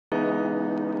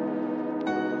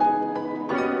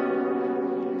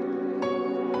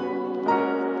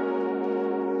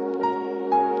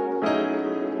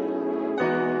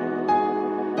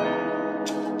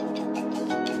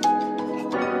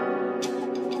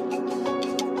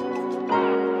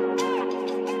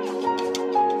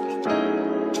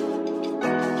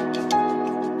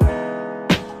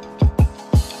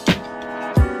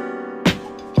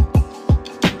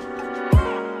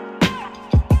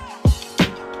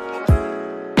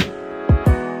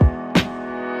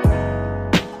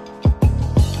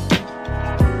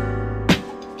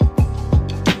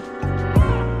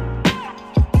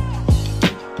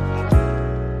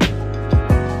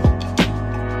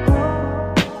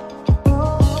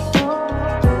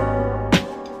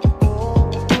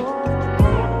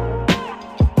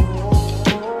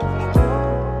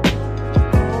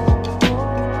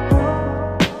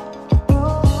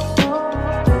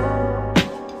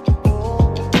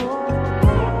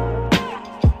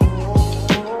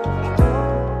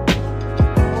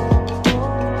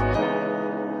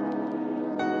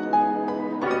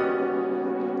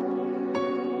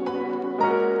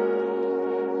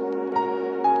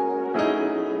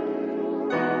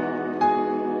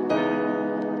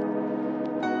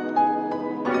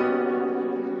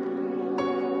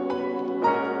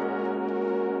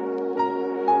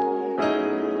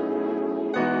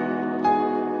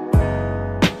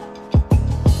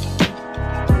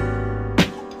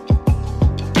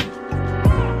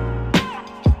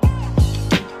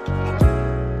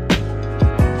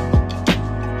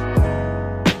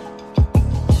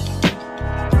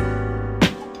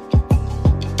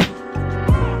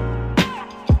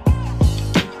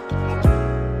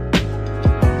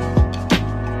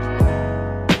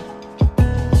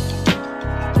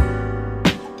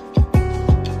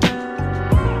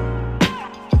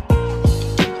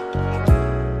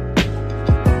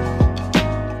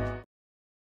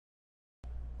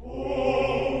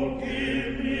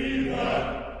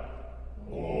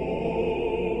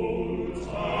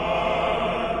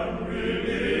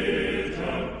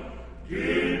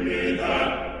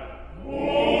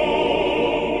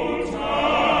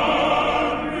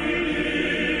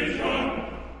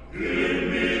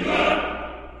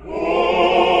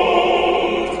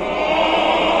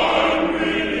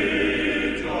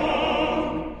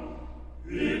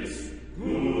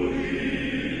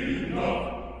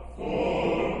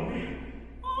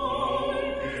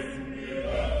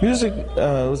Music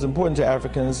was important to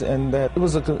Africans, and that it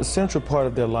was a central part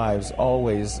of their lives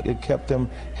always. It kept them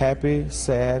happy,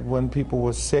 sad. When people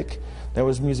were sick, there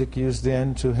was music used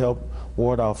then to help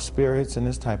ward off spirits and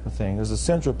this type of thing. It was a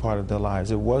central part of their lives.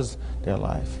 It was their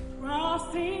life.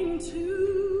 Crossing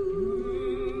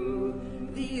to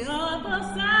the other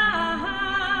side.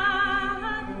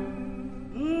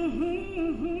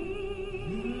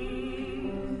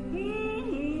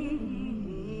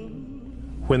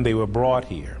 When they were brought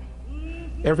here,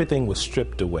 everything was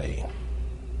stripped away.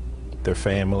 Their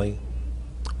family,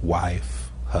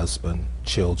 wife, husband,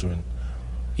 children,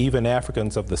 even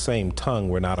Africans of the same tongue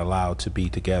were not allowed to be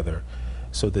together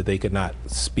so that they could not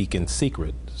speak in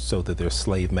secret, so that their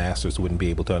slave masters wouldn't be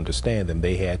able to understand them.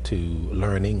 They had to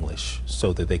learn English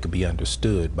so that they could be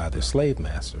understood by their slave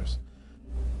masters.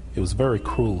 It was a very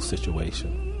cruel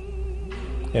situation,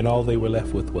 and all they were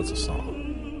left with was a song.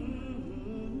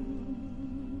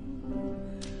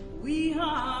 We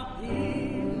are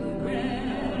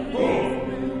pilgrims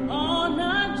on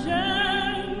a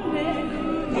journey.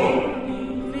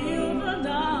 Feel the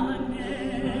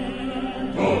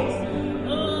darkness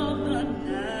of the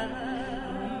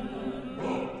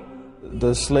night.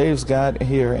 The slaves got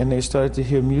here and they started to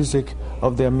hear music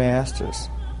of their masters.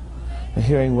 And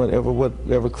hearing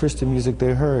whatever Christian music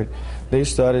they heard, they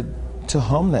started to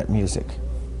hum that music.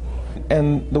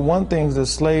 And the one thing the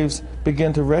slaves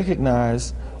began to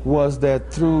recognize was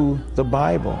that through the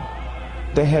Bible,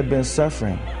 they had been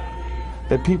suffering,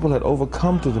 that people had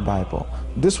overcome through the Bible.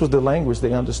 This was the language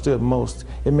they understood most.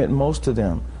 It meant most to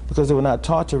them because they were not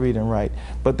taught to read and write,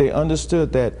 but they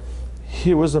understood that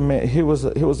here was a man, here was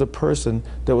a person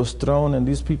that was thrown, and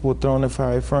these people were thrown in a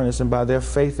fiery furnace, and by their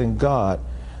faith in God,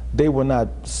 they were not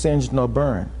singed nor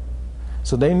burned.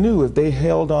 So they knew if they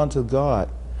held on to God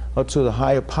or to the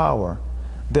higher power,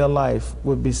 their life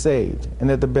would be saved, and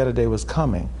that the better day was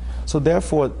coming. So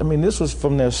therefore, I mean, this was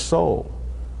from their soul.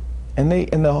 And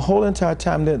the whole entire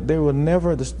time, they were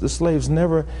never, the slaves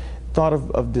never thought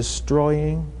of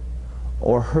destroying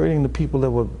or hurting the people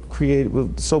that were created, were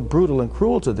so brutal and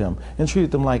cruel to them, and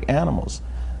treated them like animals.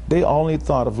 They only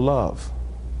thought of love,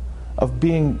 of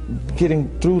getting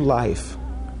through life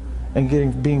and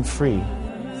being free.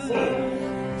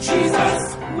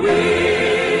 Jesus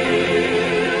will.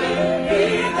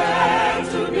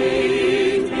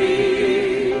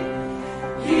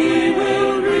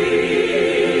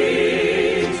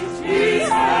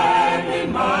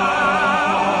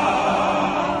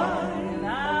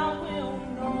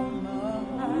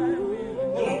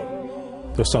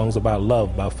 They're songs about love,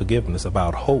 about forgiveness,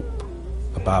 about hope,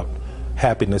 about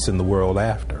happiness in the world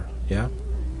after, yeah?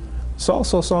 It's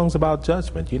also songs about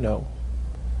judgment, you know.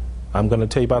 I'm going to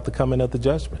tell you about the coming of the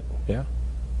judgment, yeah?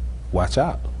 Watch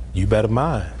out. You better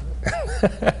mind.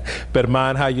 Better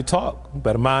mind how you talk.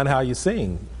 Better mind how you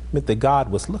sing. It meant that God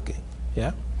was looking,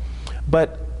 yeah?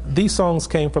 But these songs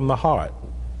came from the heart,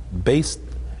 based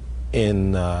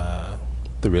in the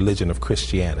religion of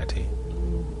Christianity.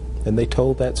 And they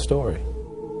told that story.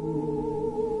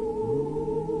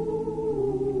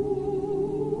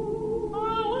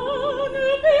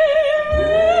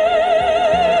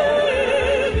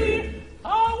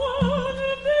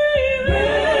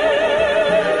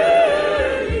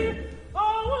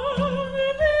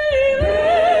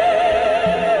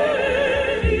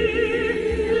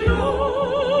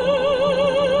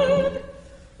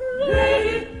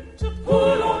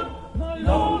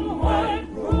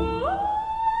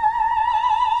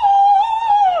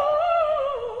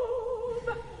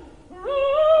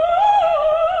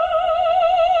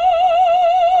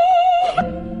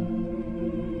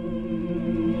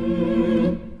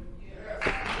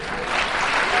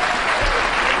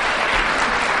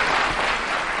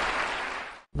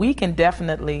 We can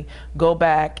definitely go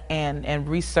back and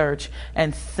research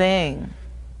and sing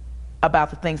about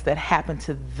the things that happened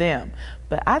to them.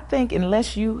 But I think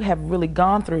unless you have really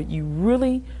gone through it, you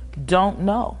really don't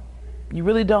know. You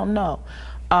really don't know.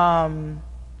 I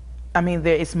mean,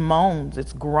 it's moans,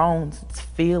 it's groans, it's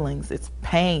feelings, it's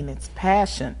pain, it's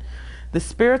passion. The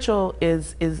spiritual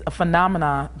is a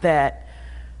phenomenon that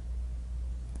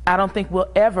I don't think we'll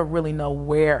ever really know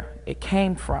where it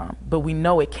came from, but we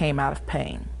know it came out of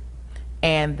pain,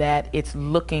 and that it's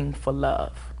looking for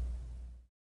love.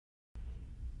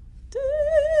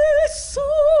 This soul,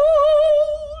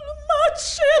 my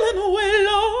chilling away,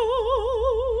 Lord.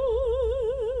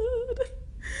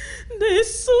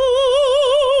 This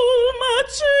soul, my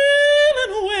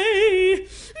chilling away.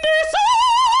 This soul,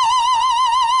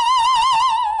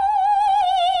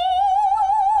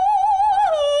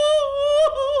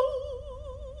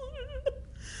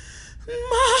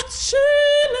 my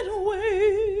chilling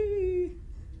away.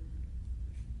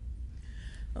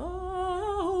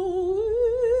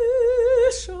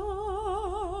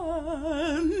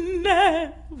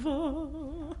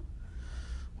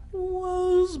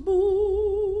 was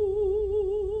born.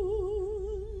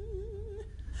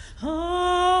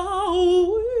 I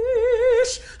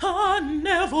wish I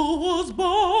never was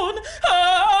born.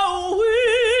 I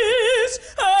wish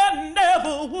I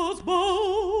never was born.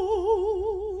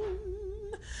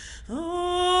 I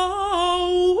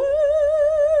wish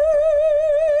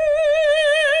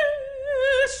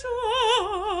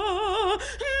I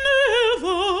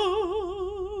never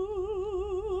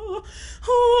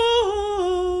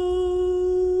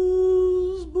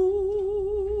was born.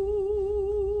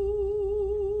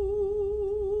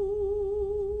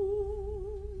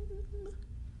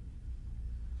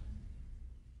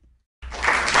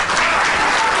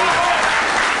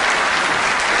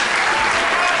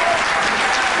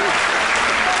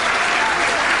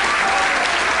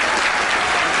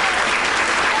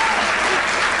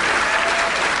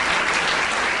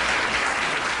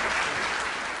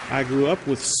 I grew up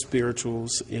with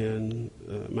spirituals in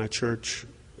my church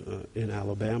in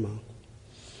Alabama,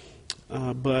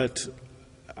 but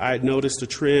I noticed a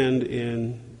trend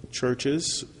in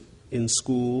churches, in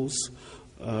schools,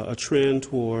 a trend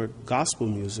toward gospel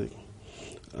music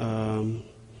and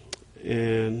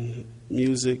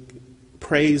music,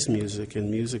 praise music, and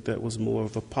music that was more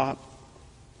of a pop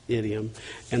idiom.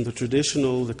 And the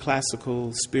traditional, the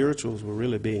classical spirituals were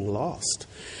really being lost.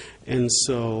 And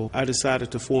so I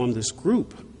decided to form this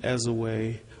group as a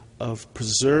way of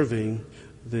preserving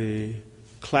the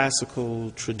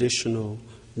classical, traditional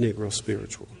Negro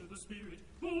spiritual. The Spirit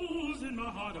moves in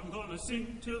my heart, I'm gonna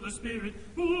sing till the Spirit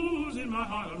moves in my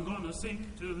heart, I'm gonna sing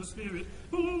till the Spirit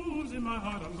moves in my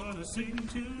heart, I'm gonna sing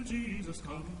till Jesus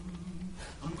comes.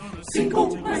 I'm gonna sing,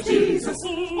 oh my Jesus,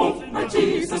 oh my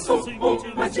Jesus, oh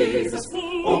my Jesus,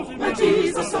 oh my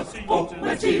Jesus, oh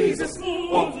my Jesus,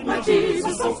 oh my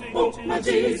Jesus, oh my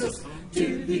Jesus,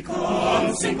 till he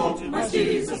comes. Sing, oh my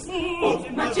Jesus, oh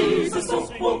my Jesus,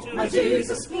 oh my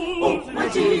Jesus, oh my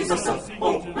Jesus,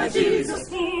 oh my Jesus,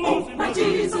 oh my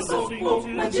Jesus, oh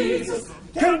my Jesus.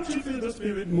 Can't you feel the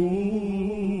Spirit move?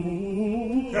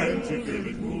 Can't you feel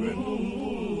it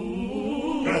moving?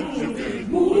 Can't you feel it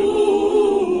move?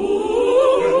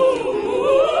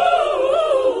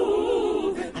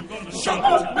 Shout,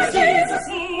 oh my Jesus,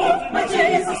 oh my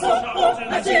Jesus, oh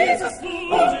my Jesus, oh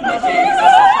my Jesus,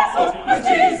 oh my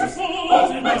Jesus,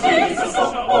 oh my Jesus,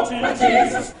 oh my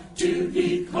Jesus, till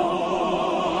he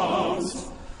comes.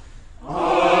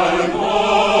 I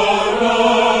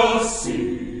wanna sing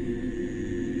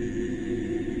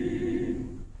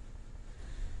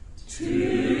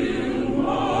till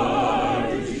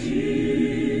my Jesus.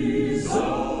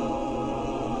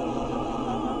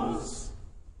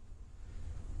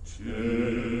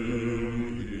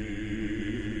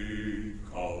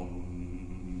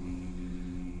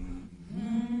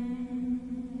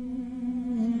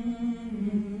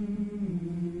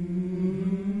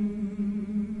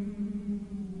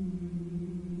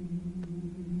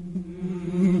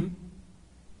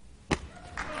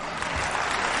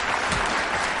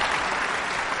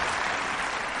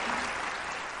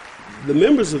 The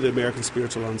members of the American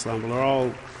Spiritual Ensemble are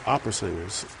all opera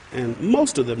singers, and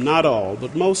most of them, not all,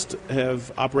 but most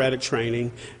have operatic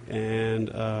training, and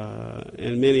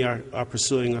many are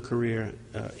pursuing a career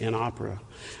in opera,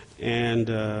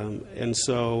 and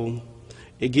so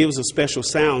it gives a special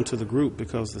sound to the group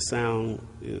because the sound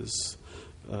is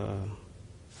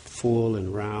full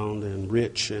and round and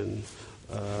rich, and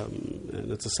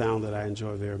it's a sound that I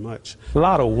enjoy very much. A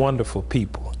lot of wonderful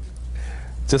people.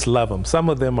 Just love them. Some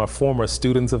of them are former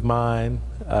students of mine,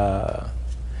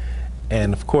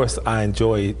 and of course I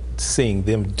enjoy seeing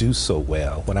them do so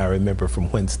well when I remember from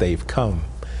whence they've come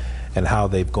and how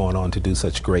they've gone on to do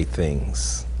such great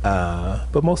things.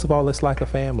 But most of all, it's like a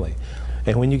family.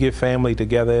 And when you get family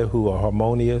together who are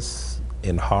harmonious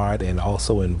in heart and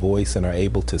also in voice and are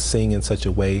able to sing in such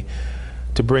a way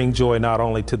to bring joy not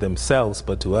only to themselves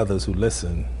but to others who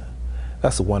listen,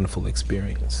 that's a wonderful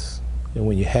experience. And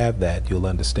when you have that, you'll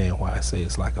understand why I say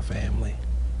it's like a family.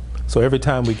 So every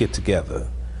time we get together,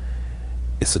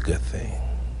 it's a good thing.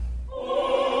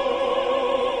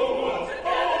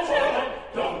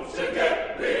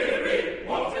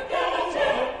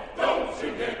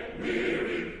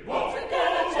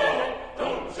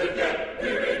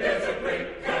 There's a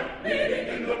great camp meeting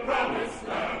in the promised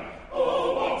land.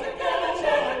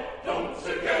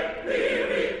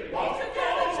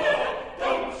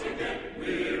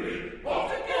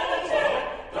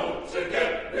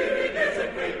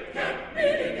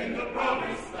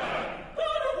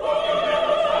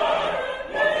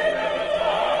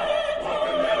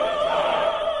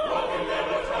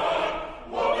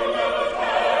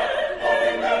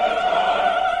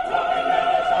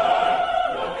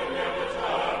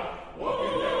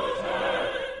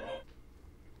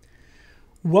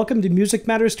 Welcome to Music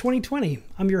Matters 2020.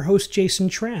 I'm your host, Jason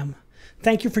Tramm.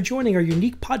 Thank you for joining our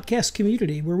unique podcast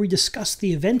community where we discuss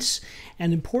the events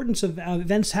and importance of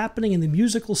events happening in the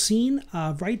musical scene,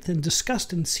 and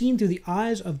discussed and seen through the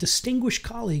eyes of distinguished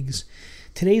colleagues.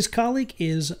 Today's colleague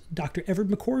is Dr. Everett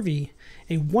McCorvey,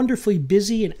 a wonderfully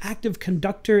busy and active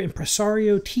conductor,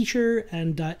 impresario, teacher,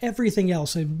 and everything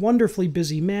else. A wonderfully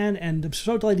busy man, and I'm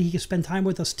so delighted he can spend time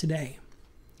with us today.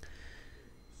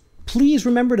 Please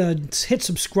remember to hit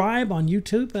subscribe on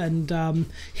YouTube and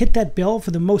hit that bell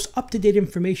for the most up-to-date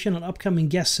information on upcoming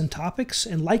guests and topics,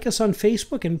 and like us on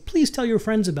Facebook, and please tell your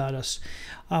friends about us.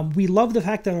 We love the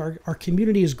fact that our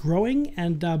community is growing,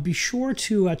 and be sure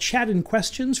to chat in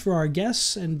questions for our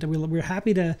guests, and we're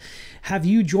happy to have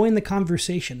you join the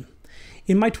conversation.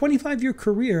 In my 25-year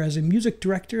career as a music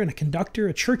director and a conductor,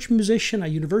 a church musician, a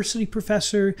university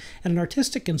professor, and an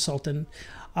artistic consultant,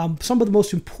 some of the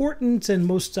most important and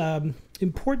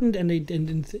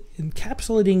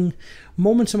encapsulating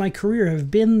moments of my career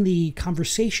have been the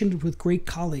conversations with great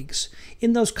colleagues.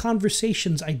 In those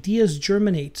conversations, ideas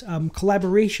germinate,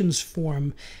 collaborations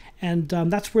form, and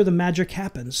that's where the magic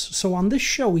happens. So on this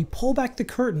show, we pull back the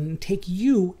curtain and take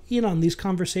you in on these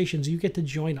conversations. You get to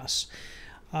join us.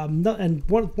 And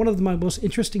one of my most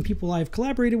interesting people I've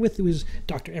collaborated with was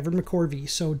Dr. Everett McCorvey.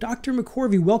 So Dr.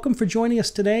 McCorvey, welcome for joining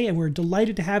us today, and we're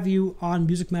delighted to have you on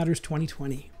Music Matters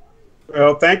 2020.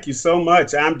 Well, thank you so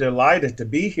much. I'm delighted to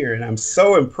be here, and I'm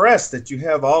so impressed that you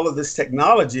have all of this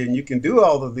technology and you can do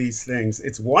all of these things.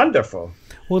 It's wonderful.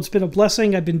 Well, it's been a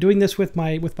blessing. I've been doing this with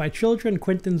my children.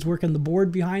 Quentin's working the board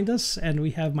behind us, and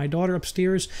we have my daughter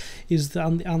upstairs.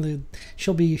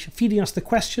 She'll be feeding us the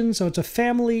questions. So it's a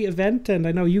family event, and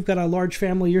I know you've got a large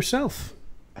family yourself.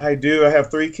 I do. I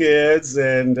have 3 kids,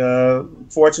 and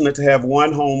fortunate to have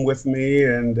 1 home with me,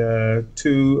 and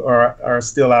 2 are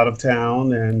still out of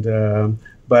town. And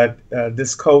but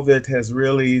this COVID has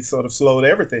really sort of slowed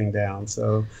everything down.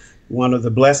 So one of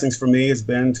the blessings for me has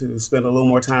been to spend a little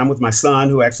more time with my son,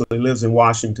 who actually lives in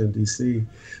Washington, D.C.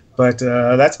 But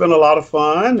that's been a lot of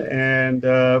fun. And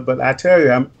but I tell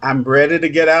you, I'm ready to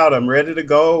get out. I'm ready to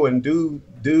go and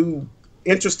do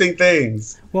interesting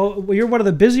things. Well, you're one of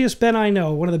the busiest men I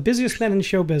know, one of the busiest men in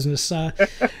show business.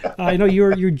 I know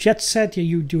you're jet set,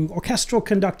 you do orchestral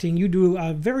conducting, you do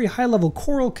very high-level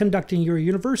choral conducting, you're a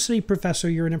university professor,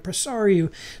 you're an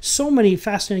impresario, so many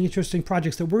fascinating, interesting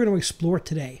projects that we're going to explore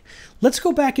today. Let's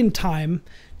go back in time.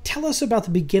 Tell us about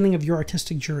the beginning of your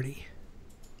artistic journey.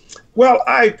 Well,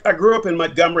 I grew up in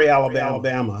Montgomery,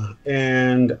 Alabama,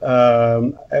 and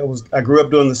I grew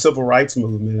up during the civil rights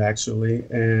movement, actually,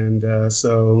 and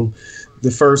so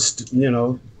the first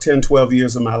 10, 12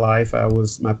 years of my life,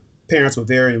 my parents were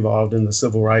very involved in the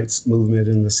civil rights movement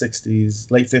in the 60s,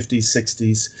 late 50s,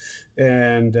 60s,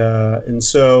 and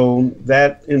so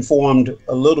that informed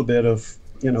a little bit of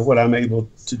what I'm able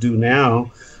to do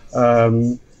now.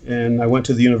 And I went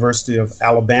to the University of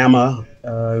Alabama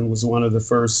and was one of the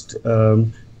first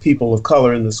people of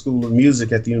color in the School of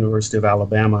Music at the University of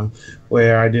Alabama,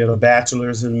 where I did a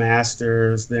bachelor's and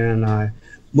master's. Then I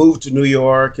moved to New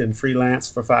York and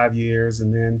freelanced for 5 years,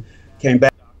 and then came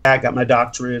back, got my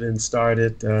doctorate, and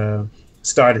started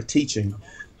teaching.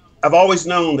 I've always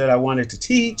known that I wanted to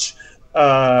teach,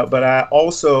 but I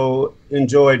also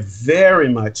enjoyed very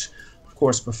much, of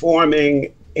course,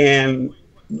 performing and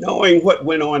knowing what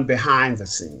went on behind the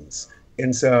scenes.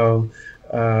 And so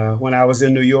when I was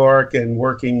in New York and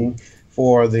working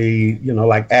for the,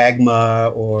 like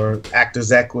AGMA or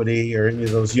Actors Equity or any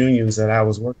of those unions that I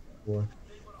was working for,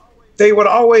 I would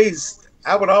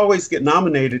always get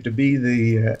nominated to be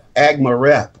the AGMA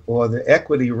rep or the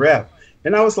equity rep.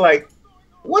 And I was like,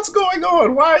 what's going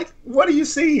on? What do you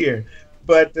see here?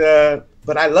 But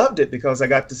I loved it because I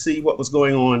got to see what was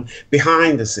going on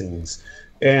behind the scenes.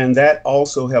 And that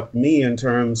also helped me in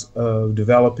terms of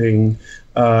developing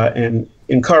and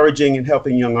encouraging and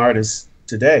helping young artists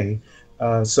today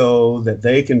so that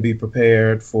they can be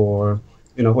prepared for,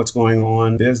 what's going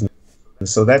on in business.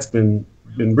 So that's been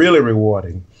really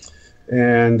rewarding.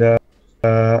 And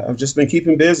I've just been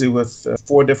keeping busy with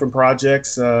 4 different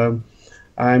projects. I'm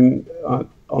on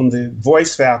the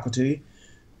voice faculty,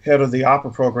 head of the opera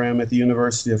program at the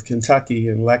University of Kentucky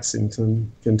in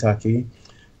Lexington, Kentucky.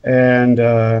 And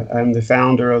I'm the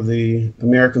founder of the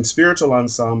American Spiritual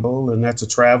Ensemble, and that's a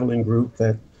traveling group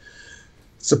that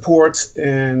supports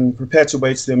and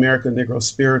perpetuates the American Negro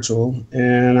spiritual.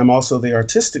 And I'm also the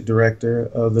artistic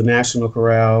director of the National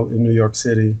Chorale in New York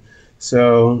City.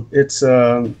 So it's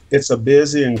a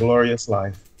busy and glorious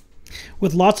life.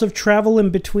 With lots of travel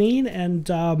in between,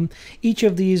 and each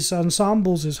of these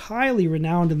ensembles is highly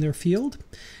renowned in their field.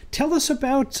 Tell us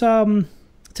about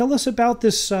Tell us about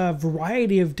this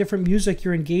variety of different music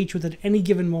you're engaged with at any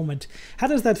given moment. How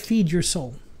does that feed your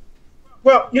soul?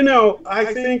 Well,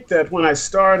 I think that when I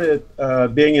started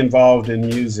being involved in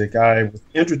music, I was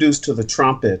introduced to the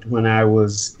trumpet when I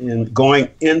was going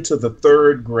into the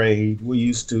third grade. We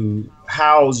used to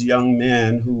house young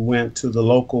men who went to the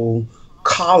local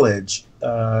college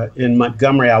in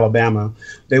Montgomery, Alabama.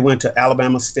 They went to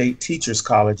Alabama State Teachers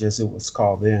College, as it was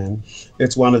called then.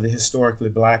 It's one of the historically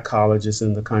black colleges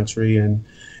in the country. And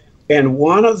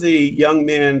one of the young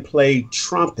men played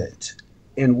trumpet.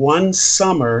 And one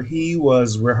summer he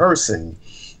was rehearsing,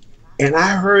 and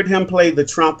I heard him play the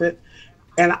trumpet,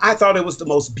 and I thought it was the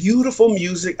most beautiful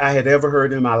music I had ever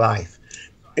heard in my life.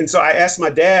 And so I asked my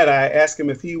dad, I asked him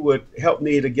if he would help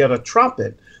me to get a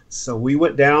trumpet. So we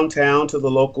went downtown to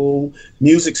the local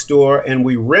music store and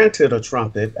we rented a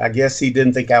trumpet. I guess he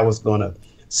didn't think I was going to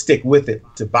stick with it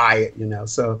to buy it,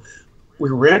 So we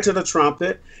rented a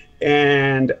trumpet,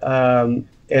 and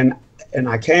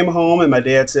I came home and my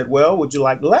dad said, well, would you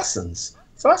like lessons?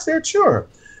 So I said, sure.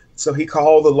 So he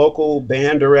called the local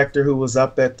band director who was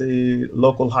up at the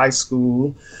local high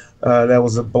school that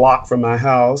was a block from my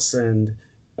house. And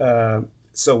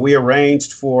so we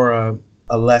arranged for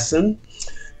a lesson.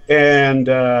 And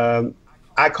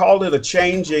I called it a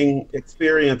changing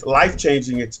experience,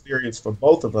 life-changing experience for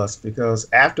both of us, because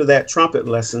after that trumpet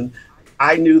lesson,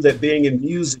 I knew that being in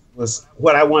music was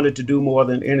what I wanted to do more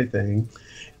than anything.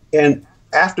 And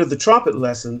after the trumpet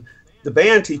lesson, the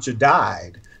band teacher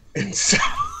died. And so,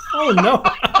 oh, no.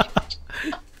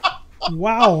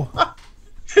 Wow.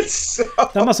 So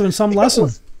that must have been some lesson.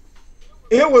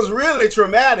 It was really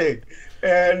traumatic.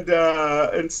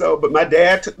 And so, but my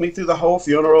dad took me through the whole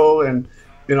funeral and,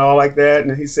 all like that.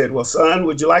 And he said, well, son,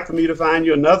 would you like for me to find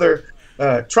you another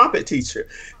trumpet teacher?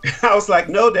 And I was like,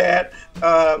 no, Dad,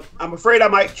 I'm afraid I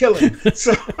might kill him.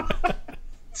 So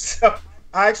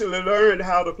I actually learned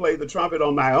how to play the trumpet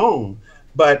on my own,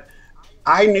 but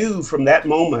I knew from that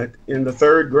moment in the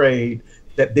third grade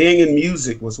that being in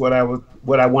music was what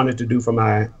I wanted to do for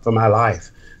my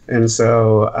life. And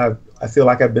so I feel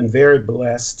like I've been very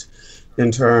blessed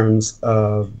in terms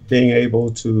of being able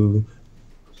to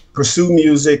pursue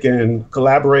music and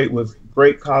collaborate with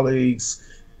great colleagues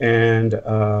and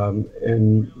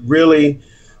really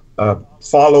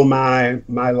follow my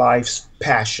life's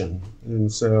passion.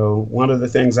 And so one of the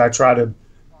things I try to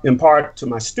impart to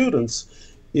my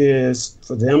students is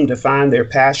for them to find their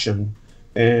passion.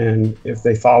 And if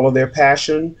they follow their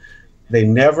passion, they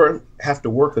never have to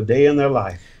work a day in their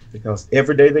life, because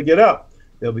every day they get up,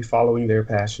 they'll be following their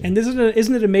passion. And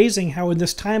isn't it amazing how in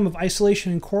this time of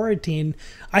isolation and quarantine,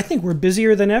 I think we're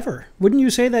busier than ever. Wouldn't you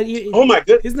say that? Oh my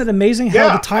goodness. Isn't it amazing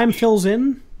how the time fills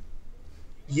in?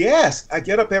 Yes, I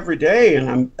get up every day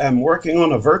and I'm working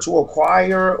on a virtual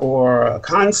choir or a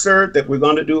concert that we're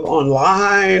going to do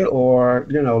online, or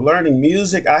learning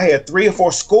music. I had 3 or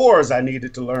 4 scores I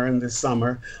needed to learn this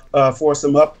summer for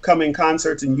some upcoming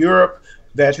concerts in Europe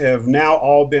that have now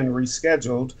all been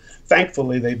rescheduled.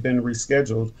 Thankfully, they've been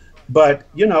rescheduled. But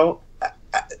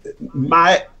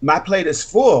my plate is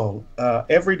full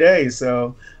every day,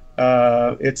 so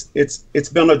it's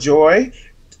been a joy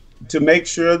to make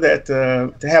sure that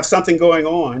to have something going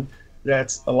on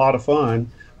that's a lot of fun.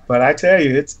 But I tell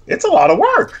you, it's a lot of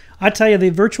work. I tell you, the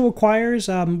virtual choirs,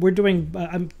 we're doing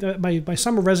my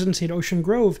summer residency at Ocean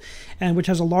Grove, and which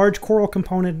has a large choral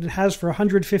component. It has for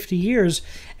 150 years,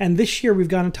 and this year we've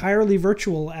gone entirely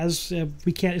virtual, as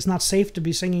it's not safe to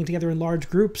be singing together in large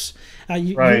groups.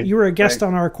 You were a guest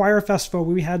on our choir festival.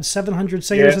 We had 700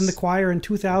 singers in the choir and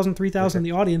 2,000, 3,000 in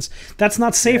the audience. That's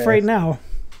not safe right now.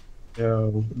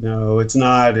 No, it's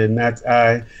not,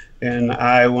 and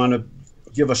I want to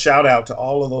give a shout out to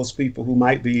all of those people who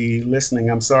might be listening.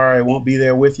 I'm sorry I won't be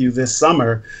there with you this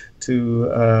summer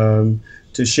to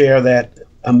share that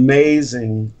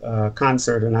amazing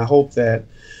concert, and I hope that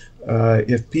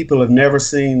if people have never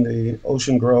seen the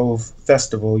Ocean Grove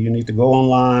Festival, you need to go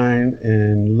online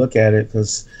and look at it,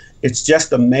 because it's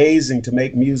just amazing to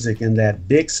make music in that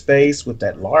big space with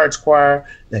that large choir,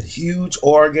 that huge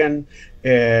organ,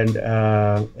 and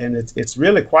it's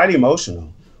really quite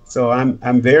emotional. So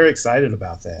I'm very excited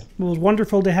about that. Well, it's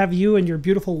wonderful to have you and your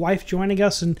beautiful wife joining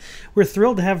us, and we're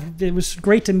thrilled to have. It was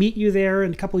great to meet you there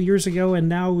a couple of years ago, and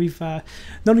now we've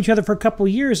known each other for a couple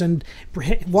of years. And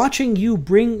watching you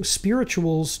bring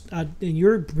spirituals,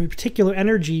 your particular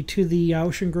energy to the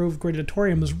Ocean Grove Great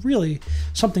Auditorium was really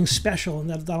something special, and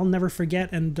that I'll never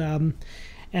forget. And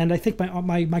I think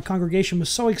my congregation was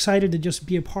so excited to just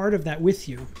be a part of that with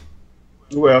you.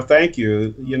 Well, thank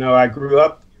you. I grew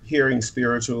up hearing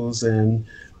spirituals, and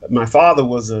my father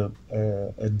was a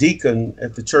deacon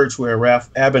at the church where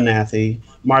Ralph Abernathy,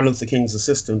 Martin Luther King's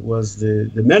assistant, was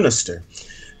the minister.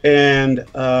 And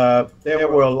there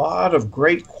were a lot of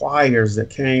great choirs that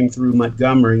came through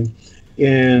Montgomery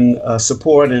in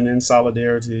support and in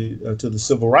solidarity to the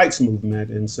civil rights movement.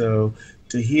 And so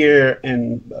to hear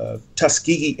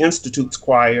Tuskegee Institute's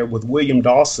choir with William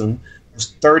Dawson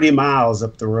was 30 miles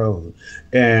up the road.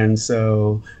 And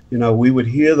so, we would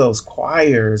hear those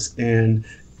choirs, and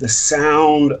the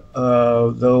sound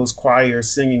of those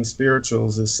choirs singing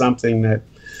spirituals is something that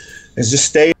has just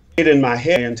stayed in my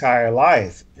head my entire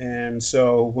life. And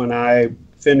so when I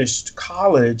finished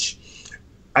college,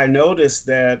 I noticed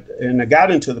that, and I got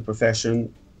into the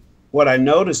profession, what I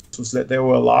noticed was that there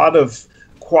were a lot of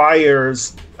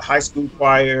choirs, high school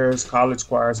choirs, college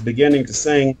choirs, beginning to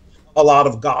sing a lot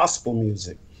of gospel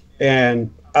music.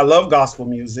 And I love gospel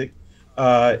music.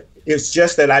 It's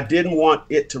just that I didn't want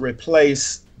it to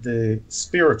replace the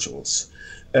spirituals.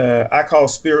 I call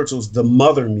spirituals the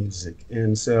mother music.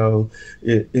 And so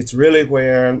it's really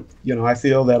where, I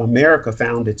feel that America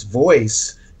found its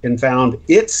voice and found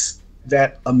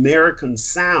that American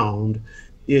sound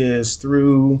is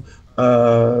through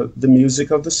the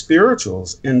music of the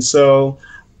spirituals. And so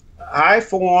I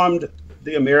formed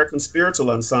the American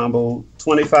Spiritual Ensemble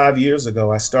 25 years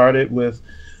ago. I started with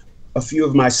a few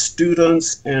of my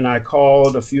students, and I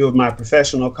called a few of my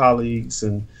professional colleagues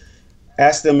and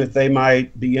asked them if they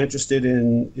might be interested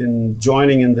in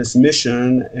joining in this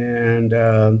mission.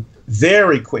 And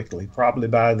very quickly, probably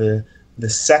by the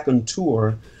second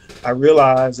tour, I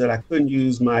realized that I couldn't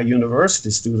use my university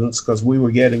students because we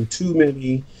were getting too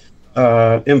many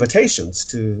invitations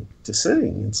to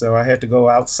sing. And so I had to go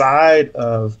outside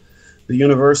of the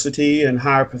university and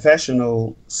hire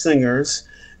professional singers.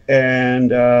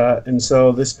 And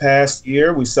so this past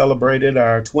year, we celebrated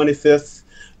our 25th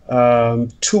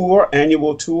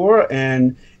annual tour,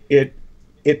 and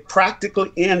it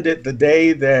practically ended the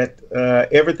day that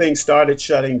everything started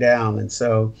shutting down. And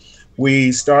so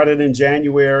we started in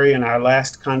January, and our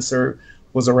last concert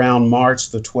was around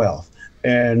March the 12th.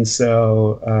 And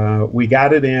so we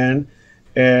got it in,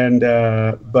 and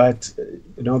but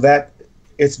that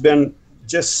it's been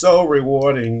just so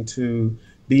rewarding to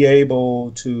be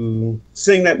able to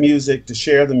sing that music, to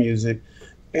share the music,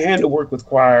 and to work with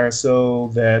choir so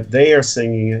that they are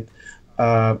singing it.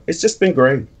 It's just been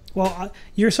great. Well,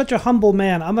 you're such a humble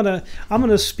man. I'm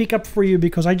gonna speak up for you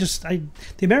because the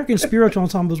American Spiritual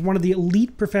Ensemble is one of the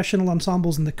elite professional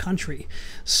ensembles in the country.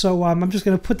 So I'm just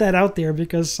gonna put that out there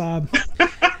because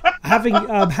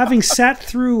having sat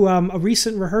through a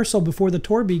recent rehearsal before the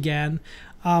tour began.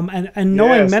 And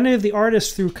knowing many of the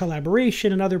artists through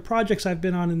collaboration and other projects I've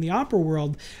been on in the opera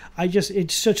world,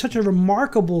 it's such a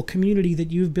remarkable community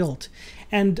that you've built.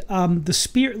 And the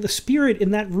spirit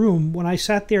in that room, when I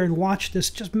sat there and watched this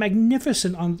just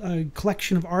magnificent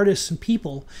collection of artists and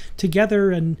people together,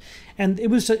 and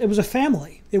it was a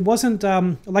family. It wasn't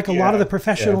like a lot of the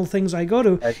professional things I go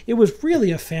to. It was really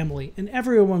a family, and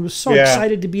everyone was so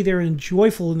excited to be there and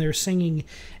joyful in their singing,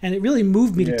 and it really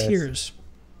moved me to tears.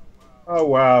 Oh,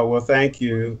 wow. Well, thank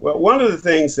you. Well, one of the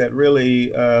things that really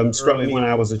struck me when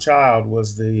I was a child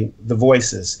was the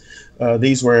voices.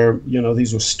 These were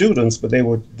students, but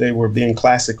they were being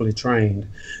classically trained.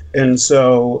 And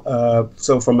so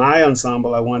for my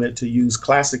ensemble, I wanted to use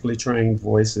classically trained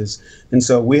voices. And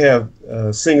so we have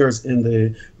singers in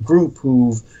the group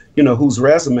whose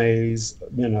resumes,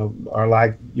 are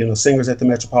like, singers at the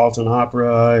Metropolitan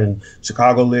Opera and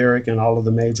Chicago Lyric and all of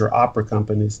the major opera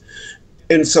companies.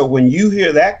 And so when you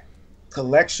hear that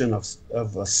collection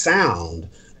of a sound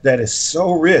that is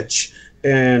so rich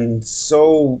and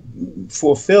so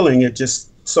fulfilling, it just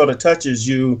sort of touches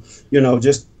you,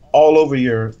 just all over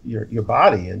your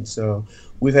body. And so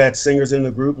we've had singers in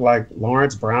the group like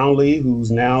Lawrence Brownlee, who's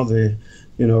now the,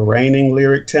 reigning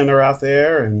lyric tenor out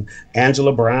there, and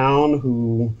Angela Brown,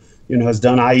 who, has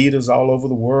done Aidas all over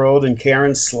the world, and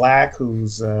Karen Slack,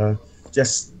 who's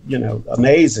just,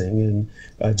 amazing,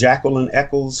 and Jacqueline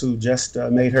Eccles, who just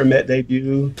made her Met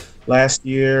debut last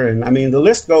year. And I mean, the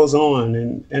list goes on,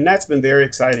 and that's been very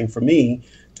exciting for me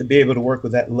to be able to work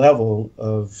with that level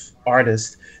of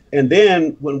artist. And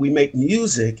then when we make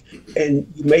music, and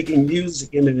making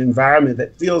music in an environment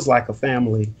that feels like a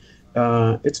family,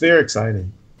 it's very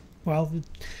exciting. Well,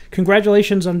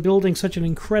 congratulations on building such an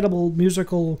incredible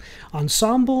musical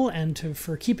ensemble, and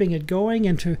for keeping it going,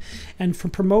 and for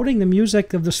promoting the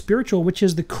music of the spiritual, which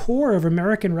is the core of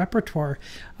American repertoire.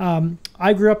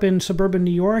 I grew up in suburban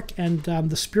New York, and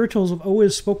the spirituals have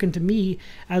always spoken to me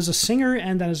as a singer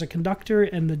and as a conductor,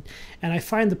 and I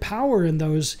find the power in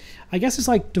those. I guess it's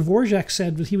like Dvorak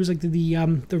said. He was like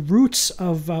the roots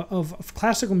of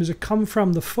classical music come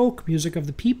from the folk music of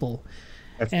the people.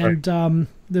 That's and right.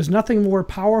 There's nothing more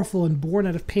powerful and born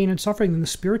out of pain and suffering than the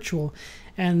spiritual.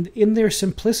 And in their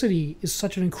simplicity is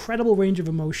such an incredible range of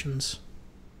emotions.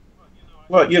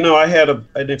 Well, I had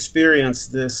an experience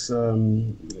this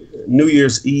New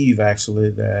Year's Eve, actually,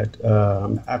 that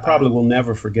I probably will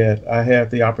never forget. I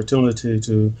had the opportunity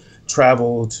to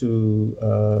travel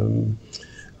to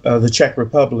the Czech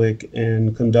Republic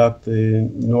and conduct the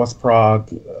North Prague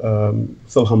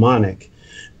Philharmonic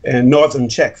and Northern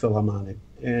Czech Philharmonic.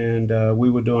 And we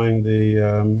were doing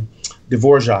the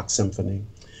Dvorak Symphony.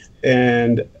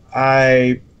 And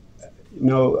I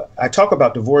talk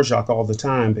about Dvorak all the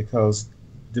time because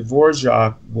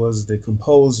Dvorak was the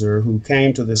composer who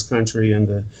came to this country in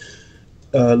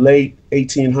the late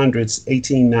 1800s,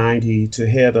 1890, to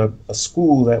head a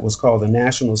school that was called the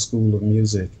National School of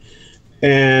Music.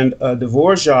 And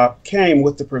Dvorak came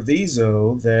with the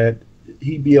proviso that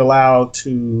he be allowed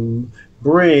to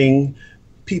bring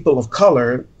people of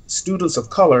color, students of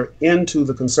color, into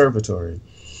the conservatory.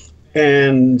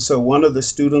 And so one of the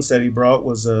students that he brought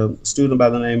was a student by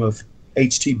the name of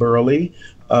H.T. Burley,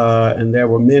 and there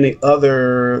were many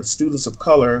other students of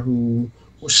color who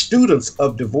were students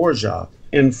of Dvorak.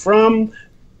 And from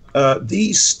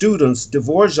these students,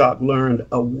 Dvorak learned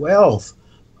a wealth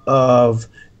of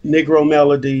Negro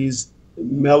melodies,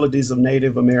 melodies of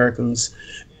Native Americans.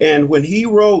 And when he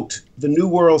wrote the New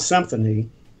World Symphony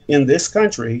in this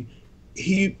country,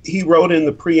 he wrote in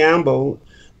the preamble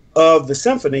of the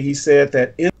symphony, he said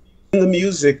that in the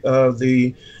music of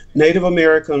the Native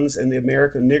Americans and the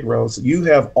American Negroes, you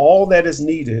have all that is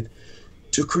needed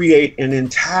to create an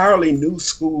entirely new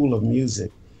school of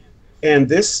music. And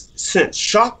this sent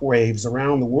shockwaves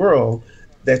around the world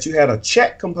that you had a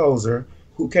Czech composer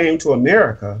who came to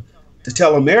America to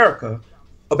tell America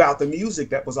about the music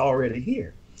that was already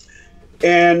here.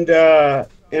 And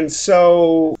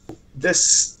so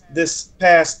this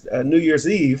past New Year's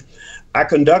Eve, I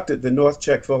conducted the North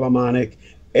Czech Philharmonic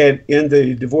and in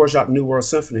the Dvorak New World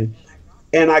Symphony,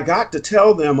 and I got to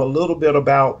tell them a little bit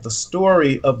about the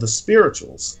story of the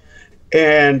spirituals,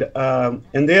 and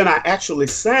then I actually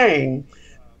sang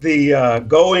the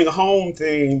Going Home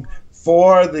theme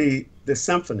for the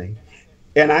symphony,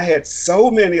 and I had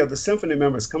so many of the symphony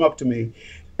members come up to me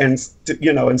and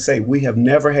say, we have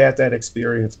never had that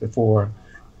experience before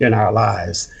in our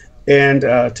lives. And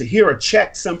to hear a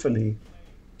Czech symphony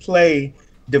play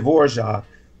Dvorak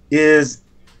is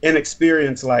an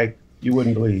experience like you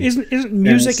wouldn't believe. Isn't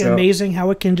music amazing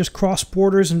how it can just cross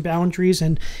borders and boundaries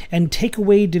and take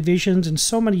away divisions in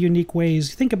so many unique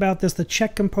ways? Think about this. The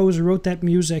Czech composer wrote that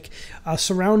music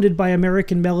surrounded by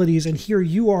American melodies, and here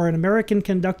you are, an American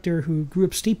conductor who grew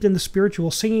up steeped in the spiritual,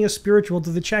 singing a spiritual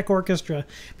to the Czech orchestra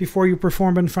before you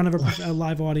perform in front of a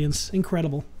live audience.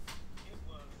 Incredible.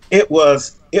 It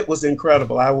was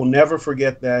incredible. I will never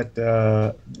forget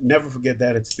that. Never forget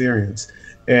that experience.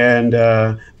 And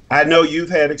I know you've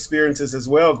had experiences as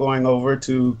well going over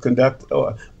to conduct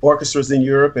orchestras in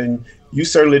Europe, and you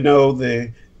certainly know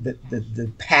the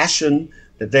passion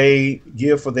that they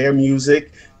give for their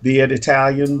music, be it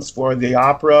Italians for the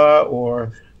opera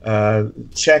or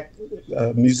Czech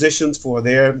musicians for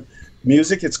their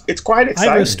music. It's quite exciting.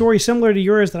 I have a story similar to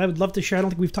yours that I would love to share. I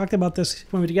don't think we've talked about this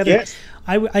when we were together. Yes.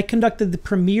 I conducted the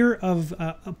premiere of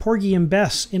Porgy and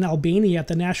Bess in Albania at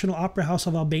the National Opera House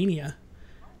of Albania.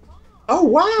 Oh,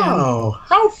 wow. And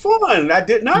how fun. I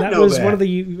did not know that. That was one of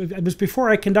it was before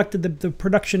I conducted the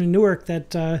production in Newark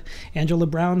that Angela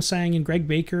Brown sang, and Greg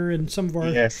Baker and some of our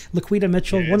Laquita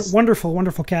Mitchell. Yes. Wonderful,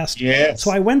 wonderful cast. Yes.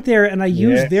 So I went there and I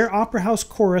used their opera house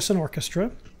chorus and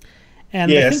orchestra. And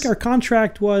I think our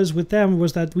contract with them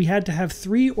was that we had to have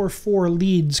 3 or 4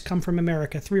 leads come from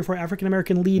America. 3 or 4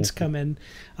 African-American leads come in.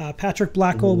 Patrick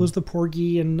Blackall was the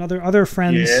Porgy, and other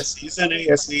friends. Yes, he's an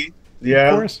ASE.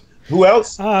 Yeah. Of course. Who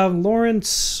else?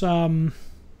 Lawrence. Lawrence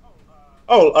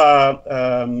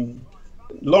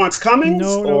Cummings?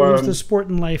 No, it was the Sport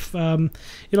and Life.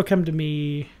 It'll come to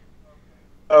me.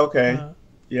 Okay.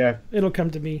 It'll come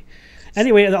to me.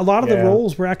 Anyway, a lot of the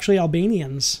roles were actually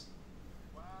Albanians.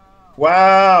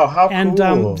 Wow, how And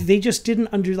cool. they just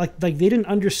didn't they didn't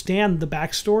understand the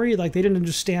backstory. Like they didn't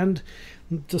understand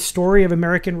the story of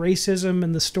American racism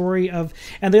and the story of,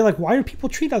 and they're like, why do people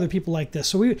treat other people like this?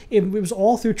 So it was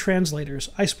all through translators.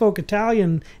 I spoke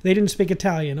Italian, they didn't speak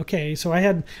Italian. Okay, so I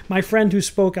had my friend who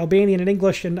spoke Albanian and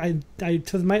English, and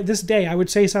this day I would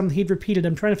say something, he'd repeat it.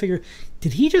 I'm trying to figure,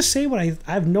 did he just say what I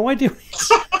have no idea what he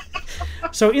said.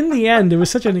 So in the end, it was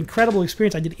such an incredible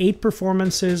experience. I did 8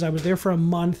 performances. I was there for a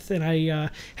month, and I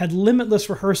had limitless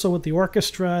rehearsal with the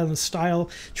orchestra and the style.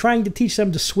 Trying to teach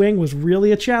them to swing was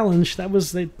really a challenge. That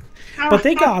was but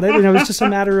they got it. And it was just a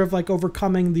matter of like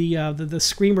overcoming the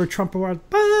screamer trumpet.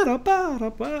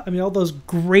 I mean, all those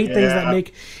great things that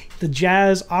make the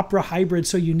jazz opera hybrid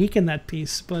so unique in that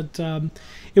piece. But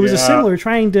it was a similar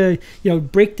trying to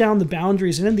break down the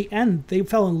boundaries, and in the end they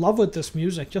fell in love with this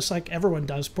music just like everyone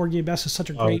does. Porgy and Bess is such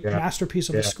a great masterpiece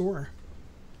of a score.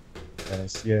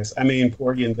 Yes. I mean,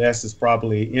 Porgy and Bess is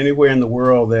probably anywhere in the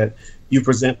world that you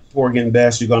present Porgy and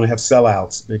Bess, you're going to have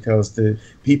sellouts, because the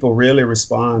people really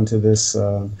respond to this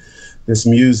this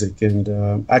music.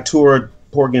 And I toured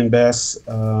Porgy and Bess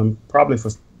probably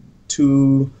for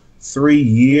 2-3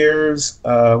 years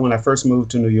when I first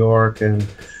moved to New York, and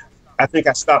I think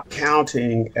I stopped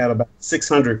counting at about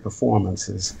 600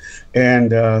 performances.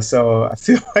 And so I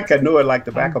feel like I know it like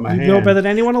the back of my hand. You know better than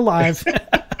anyone alive.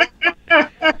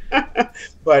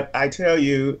 But I tell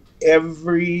you,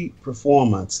 every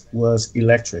performance was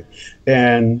electric.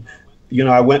 And,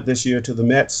 I went this year to the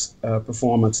Mets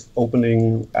performance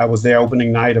opening. I was there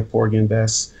opening night of Porgy and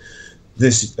Bess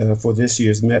for this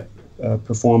year's Met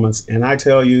performance. And I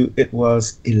tell you, it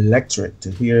was electric to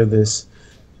hear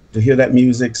that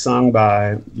music sung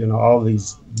by, all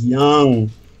these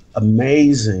young,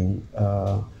 amazing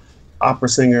opera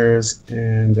singers,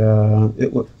 and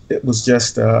it was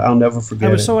just I'll never forget.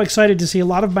 I was so excited to see a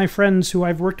lot of my friends who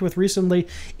I've worked with recently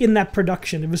in that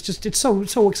production. It's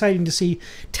so exciting to see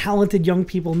talented young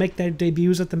people make their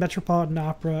debuts at the Metropolitan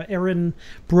Opera. Aaron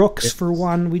Brooks, for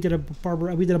one, we did a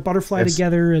Butterfly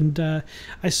together, and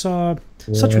I saw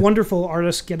such wonderful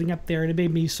artists getting up there, and it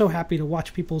made me so happy to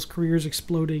watch people's careers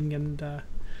exploding. And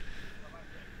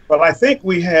well, I think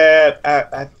we had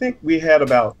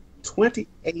about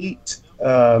 28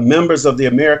 members of the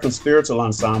American Spiritual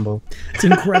Ensemble. It's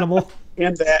incredible.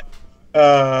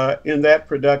 in that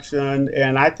production,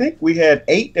 and I think we had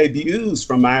 8 debuts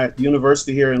from my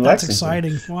university here in That's Lexington.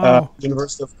 Exciting! Wow.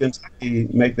 University of Kentucky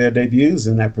make their debuts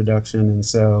in that production, and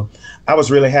so I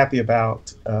was really happy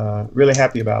about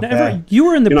that. Everett, you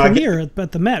were in the premiere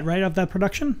at the Met, right, of that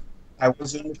production? I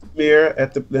was in the premiere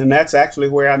and that's actually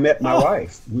where I met my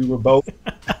wife. We were both in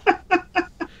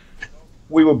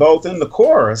the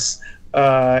chorus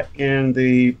in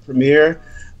the premiere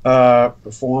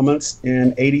performance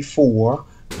in '84,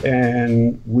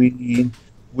 and we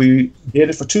did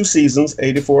it for 2 seasons,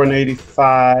 '84 and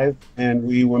 '85, and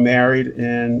we were married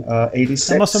in '86.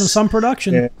 That must have been some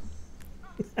production. Yeah.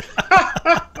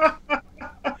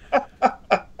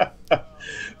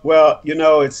 Well,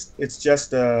 it's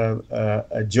just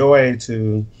a joy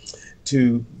to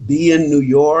be in New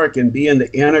York and be in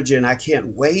the energy, and I can't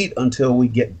wait until we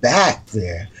get back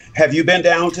there. Have you been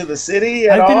down to the city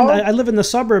at all? I live in the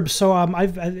suburbs, so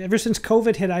I've ever since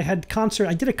COVID hit, I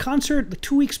did a concert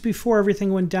 2 weeks before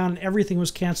everything went down and everything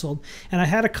was canceled, and I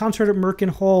had a concert at Merkin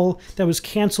Hall that was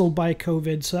canceled by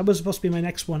COVID, so that was supposed to be my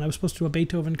next one. I was supposed to do a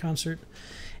Beethoven concert.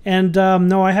 And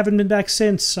no, I haven't been back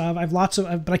since. I've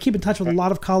but I keep in touch with a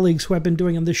lot of colleagues who have been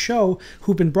doing on this show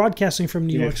who've been broadcasting from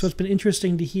New York. So it's been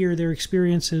interesting to hear their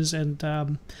experiences.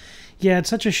 And yeah,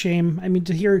 it's such a shame. I mean,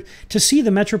 to see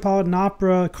the Metropolitan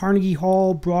Opera, Carnegie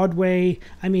Hall, Broadway.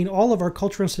 I mean, all of our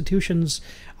cultural institutions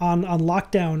on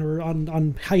lockdown or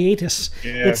on hiatus.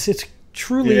 Yeah. It's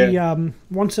truly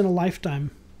once in a lifetime.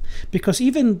 Because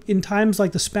even in times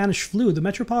like the Spanish flu, the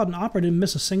Metropolitan Opera didn't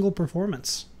miss a single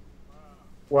performance.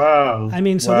 Wow. I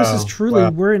mean, so this is truly,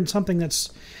 we're in something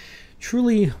that's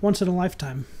truly once in a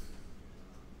lifetime.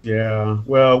 Yeah.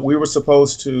 Well, we were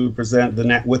supposed to present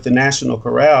with the National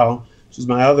Chorale, which is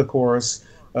my other chorus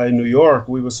in New York.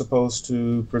 We were supposed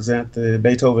to present the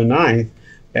Beethoven Ninth,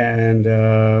 and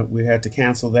we had to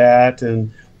cancel that.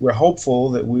 And we're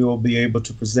hopeful that we will be able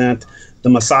to present the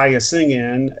Messiah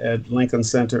Sing-In at Lincoln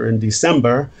Center in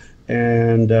December,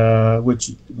 and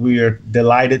which we are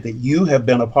delighted that you have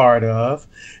been a part of,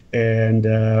 and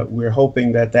we're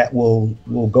hoping that will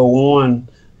go on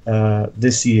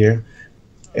this year.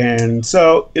 And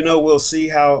so, we'll see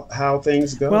how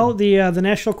things go. Well, the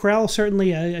National Chorale is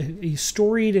certainly a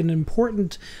storied and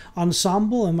important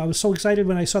ensemble, and I was so excited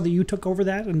when I saw that you took over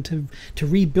that and to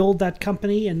rebuild that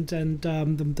company. And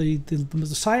the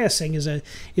Messiah Sing is a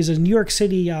New York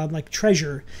City like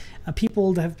treasure.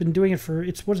 People that have been doing it for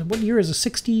what year is it,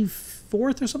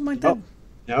 64th or something like that?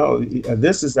 No,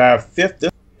 this is our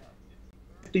 53rd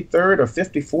or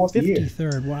 54th year.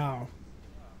 53rd, wow.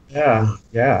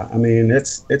 Yeah. I mean,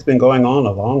 it's been going on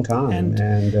a long time,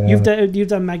 and you've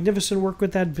done magnificent work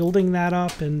with that, building that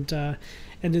up, and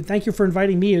thank you for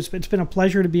inviting me. It's been a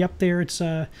pleasure to be up there.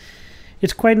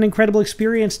 It's quite an incredible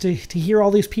experience to hear all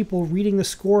these people reading the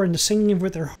score and singing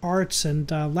with their hearts.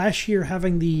 And last year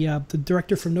having the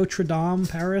director from Notre Dame,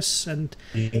 Paris, and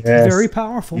very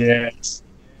powerful. Yes.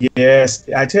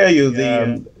 I tell you,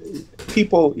 the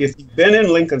people, if you've been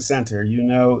in Lincoln Center,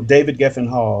 David Geffen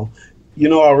Hall, you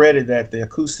know already that the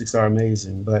acoustics are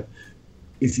amazing. But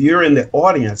if you're in the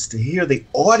audience, to hear the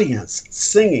audience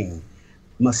singing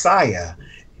Messiah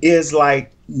is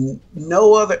like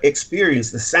no other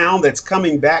experience. The sound that's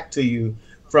coming back to you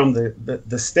from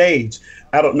the stage.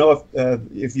 I don't know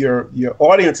if your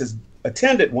audience has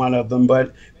attended one of them,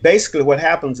 but basically what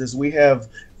happens is we have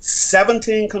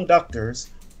 17 conductors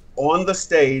on the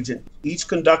stage, and each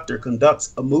conductor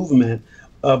conducts a movement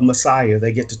of Messiah.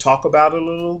 They get to talk about it a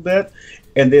little bit,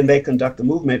 and then they conduct the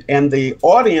movement, and the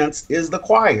audience is the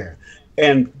choir.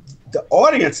 And the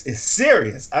audience is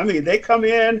serious. I mean, they come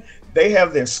in, they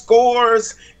have their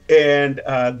scores, and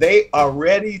they are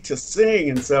ready to sing.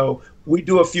 And so we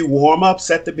do a few warm-ups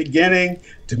at the beginning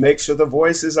to make sure the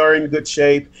voices are in good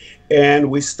shape. And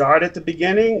we start at the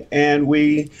beginning, and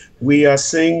we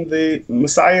sing the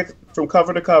Messiah from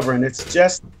cover to cover. And it's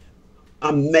just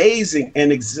amazing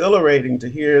and exhilarating to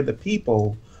hear the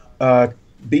people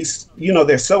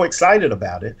they're so excited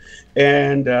about it.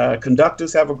 And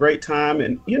conductors have a great time.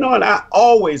 And I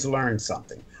always learn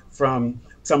something from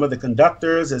some of the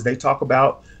conductors as they talk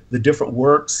about the different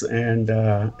works, and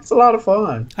it's a lot of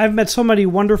fun. I've met so many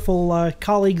wonderful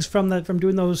colleagues from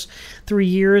doing those 3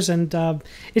 years, and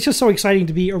it's just so exciting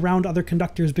to be around other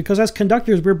conductors, because as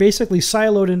conductors, we're basically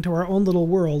siloed into our own little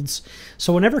worlds.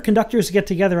 So whenever conductors get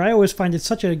together, I always find it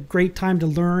such a great time to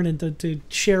learn and to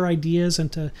share ideas and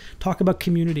to talk about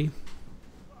community.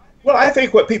 Well, I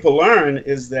think what people learn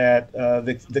is that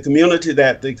the community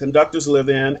that the conductors live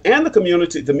in, and the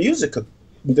community, the music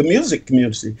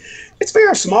community, it's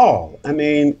very small. I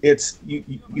mean, it's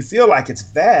you feel like it's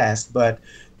vast, but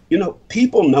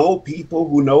people know people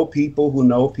who know people who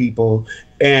know people,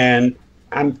 and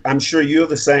I'm sure you're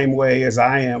the same way as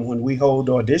I am when we hold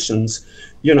auditions.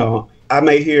 I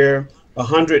may hear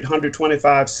 100,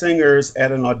 125 singers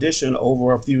at an audition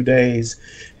over a few days,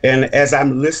 and as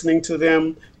I'm listening to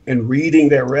them and reading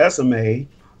their resume,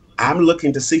 I'm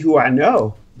looking to see who I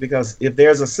know, because if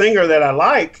there's a singer that I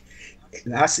like,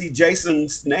 and I see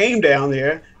Jason's name down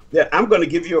there, that I'm going to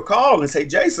give you a call and say,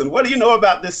 Jason, what do you know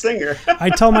about this singer? I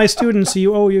tell my students,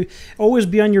 you always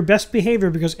be on your best behavior,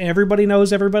 because everybody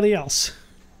knows everybody else.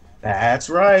 That's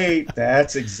right.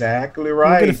 That's exactly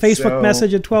right. You get a Facebook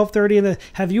message at 12:30, and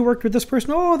have you worked with this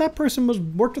person? Oh, that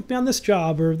person worked with me on this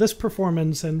job or this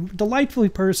performance, and delightful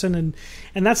person,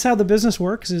 and that's how the business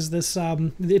works. Is this?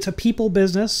 It's a people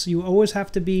business. You always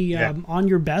have to be on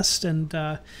your best and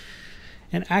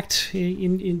act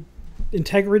in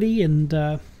integrity, and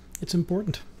it's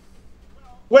important.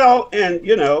 Well, and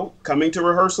coming to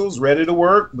rehearsals, ready to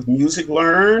work, with music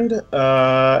learned,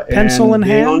 pencil and in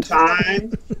being hand, on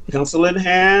time, pencil in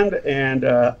hand, and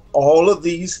all of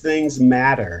these things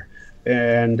matter.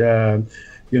 And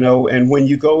and when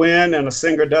you go in and a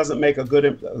singer doesn't make a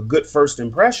good first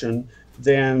impression,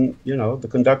 then the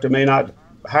conductor may not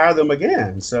hire them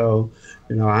again. So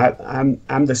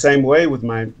I'm the same way with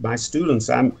my students.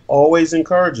 I'm always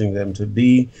encouraging them to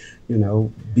be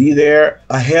there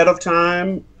ahead of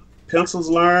time, pencils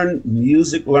learned,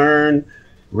 music learned,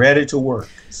 ready to work,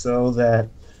 so that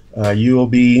you will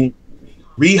be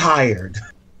rehired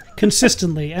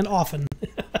consistently and often.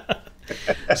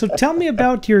 So tell me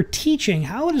about your teaching.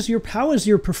 How is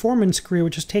your performance career,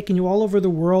 which has taken you all over the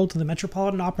world, to the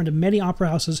Metropolitan Opera and to many opera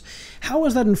houses, how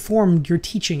has that informed your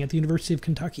teaching at the University of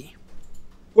Kentucky?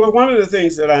 Well, one of the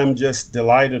things that I'm just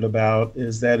delighted about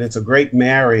is that it's a great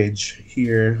marriage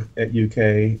here at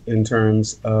UK in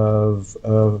terms of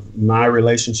my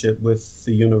relationship with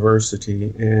the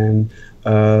university. And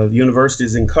the university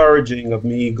is encouraging of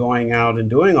me going out and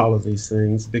doing all of these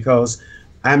things, because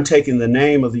I'm taking the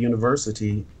name of the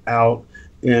university out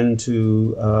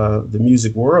into the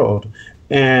music world.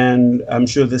 And I'm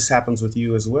sure this happens with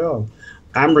you as well.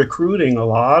 I'm recruiting a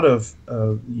lot of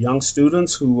young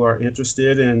students who are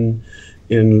interested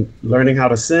in learning how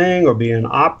to sing or be in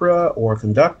opera or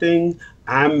conducting.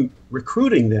 I'm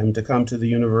recruiting them to come to the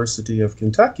University of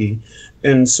Kentucky.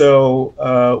 And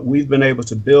so we've been able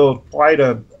to build quite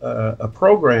a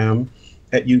program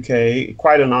at UK,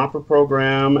 quite an opera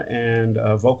program and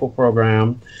a vocal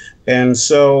program. And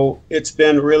so it's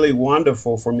been really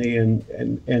wonderful for me.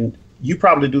 And you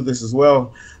probably do this as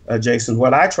well, Jason.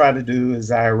 What I try to do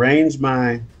is I arrange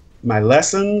my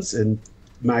lessons and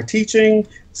my teaching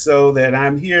so that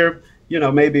I'm here,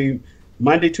 maybe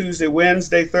Monday, Tuesday,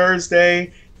 Wednesday,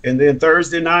 Thursday, and then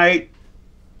Thursday night,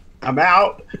 I'm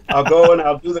out. I'll go and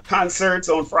I'll do the concerts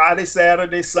on Friday,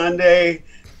 Saturday, Sunday,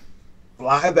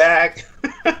 fly back.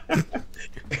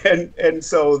 And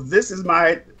so this is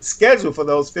my schedule for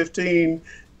those 15,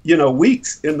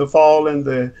 weeks in the fall and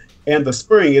the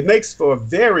spring. It makes for a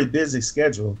very busy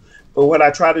schedule. But what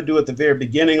I try to do at the very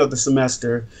beginning of the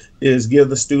semester is give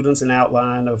the students an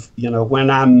outline of, when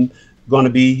I'm going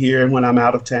to be here and when I'm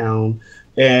out of town.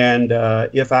 And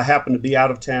if I happen to be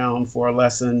out of town for a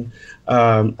lesson,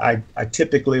 I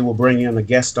typically will bring in a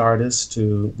guest artist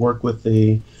to work with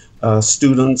the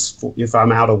students if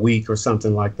I'm out a week or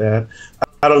something like that.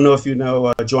 I don't know if you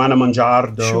know Joanna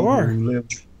Monjardo, Sure, who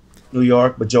lives in New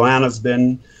York, but Joanna's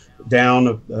been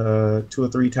down 2 or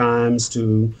 3 times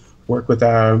to work with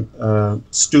our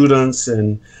students,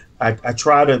 and I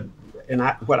try to,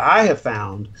 what I have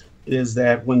found is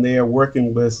that when they are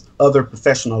working with other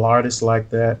professional artists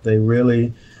like that, they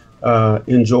really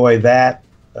enjoy that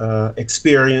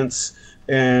experience.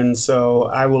 And so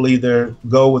I will either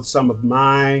go with some of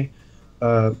my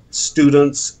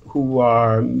students who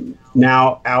are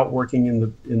now out working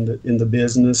in the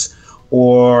business,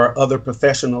 or other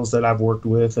professionals that I've worked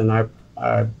with, and I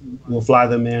will fly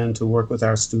them in to work with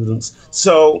our students.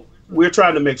 So we're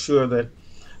trying to make sure that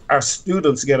our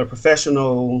students get a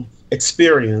professional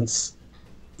experience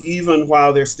even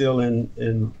while they're still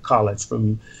in college,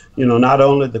 from not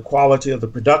only the quality of the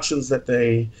productions that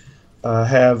they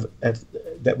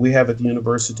that we have at the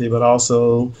university, but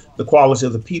also the quality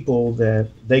of the people that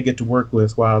they get to work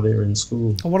with while they're in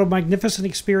school. What a magnificent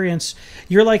experience.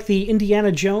 You're like the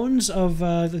Indiana Jones of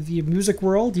the music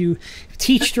world. You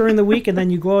teach during the week, and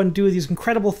then you go and do these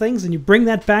incredible things, and you bring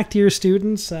that back to your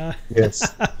students.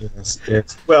 Yes.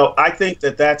 Well, I think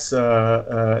that's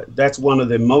one of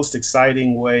the most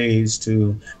exciting ways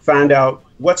to find out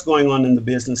what's going on in the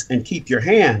business and keep your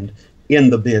hand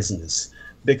in the business.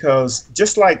 Because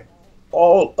just like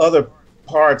all other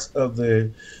parts of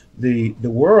the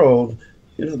world,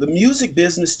 the music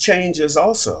business changes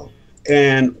also,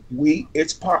 and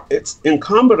it's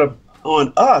incumbent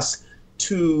on us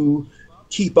to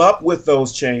keep up with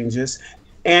those changes,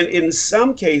 and in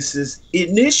some cases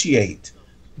initiate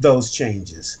those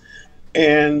changes.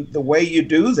 And the way you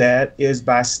do that is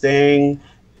by staying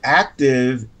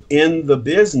active in the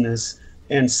business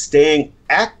and staying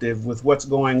active with what's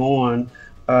going on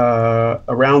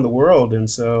around the world. And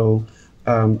so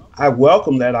I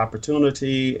welcome that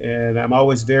opportunity, and I'm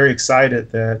always very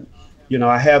excited that,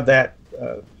 I have that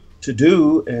to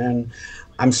do, and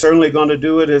I'm certainly going to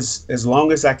do it as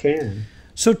long as I can.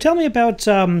 So tell me about,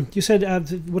 you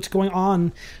said what's going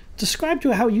on. Describe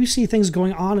to how you see things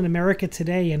going on in America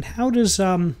today, and how does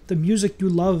the music you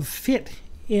love fit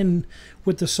in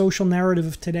with the social narrative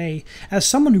of today? As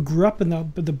someone who grew up in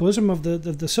the bosom of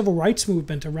the civil rights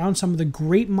movement, around some of the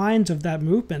great minds of that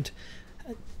movement,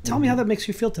 tell me how that makes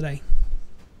you feel today.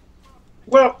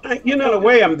 Well, in a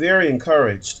way, I'm very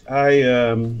encouraged. I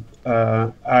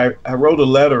wrote a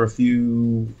letter a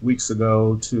few weeks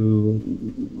ago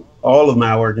to all of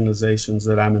my organizations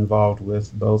that I'm involved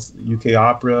with, both UK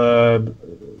Opera,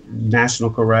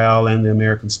 National Chorale, and the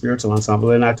American Spiritual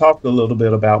Ensemble, and I talked a little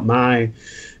bit about my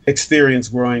experience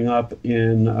growing up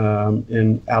in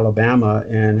Alabama,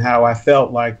 and how I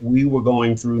felt like we were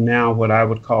going through now what I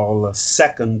would call a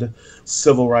second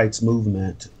civil rights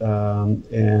movement.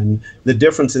 And the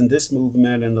difference in this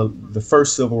movement and the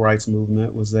first civil rights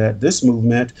movement was that this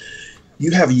movement,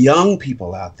 you have young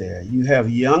people out there. You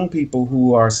have young people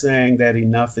who are saying that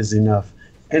enough is enough.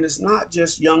 And it's not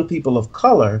just young people of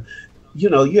color. You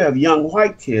have young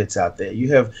white kids out there.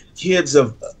 You have kids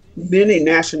of many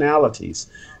nationalities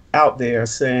out there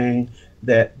saying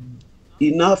that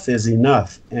enough is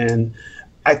enough. And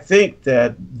I think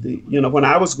that when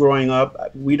I was growing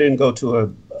up, we didn't go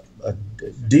to a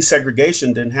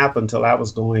desegregation didn't happen until I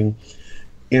was going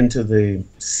into the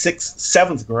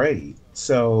 7th grade.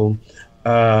 So,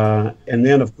 and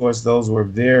then of course those were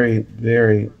very,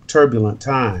 very turbulent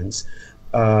times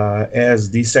as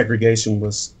desegregation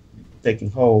was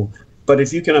taking hold. But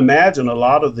if you can imagine, a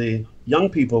lot of the young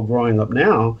people growing up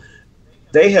now,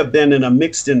 they have been in a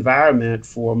mixed environment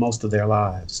for most of their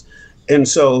lives. And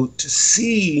so to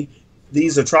see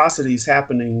these atrocities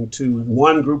happening to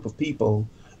one group of people,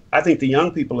 I think the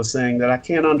young people are saying that I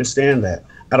can't understand that.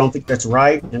 I don't think that's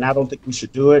right, and I don't think we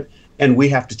should do it, and we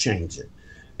have to change it.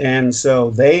 And so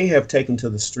they have taken to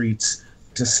the streets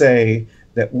to say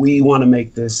that we want to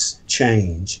make this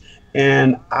change.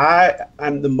 And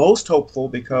I'm the most hopeful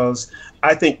because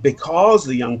I think because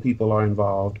the young people are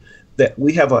involved, that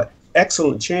we have an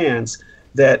excellent chance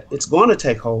that it's going to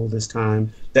take hold this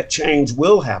time, that change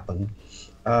will happen.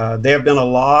 There have been a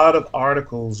lot of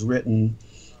articles written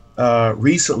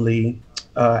recently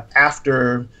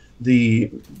after the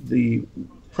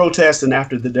protests and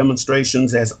after the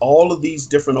demonstrations, as all of these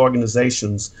different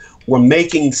organizations were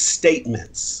making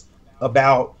statements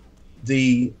about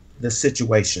the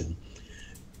situation.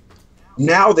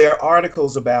 Now there are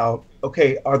articles about,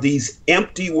 okay, are these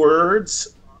empty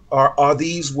words? Or are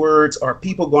these words, are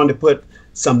people going to put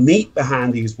some meat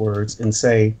behind these words and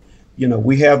say, you know,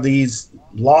 we have these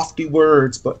lofty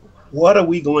words, but what are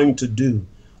we going to do?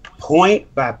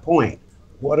 Point by point,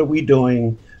 what are we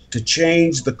doing to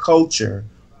change the culture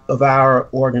of our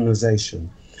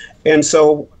organization? And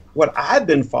so what I've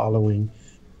been following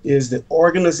is the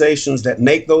organizations that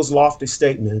make those lofty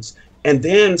statements and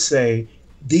then say,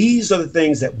 these are the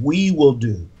things that we will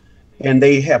do. And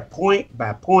they have point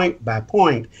by point by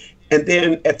point. And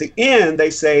then at the end, they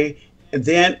say, and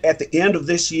then at the end of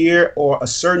this year or a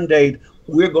certain date,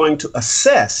 we're going to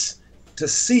assess to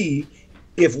see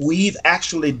if we've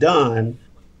actually done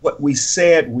what we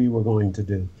said we were going to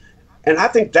do. And I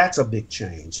think that's a big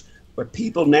change. But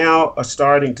people now are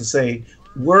starting to say,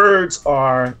 words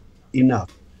are enough.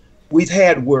 We've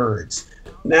had words.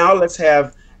 Now let's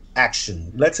have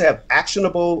action. Let's have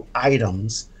actionable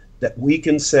items that we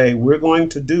can say we're going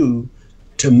to do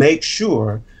to make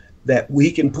sure that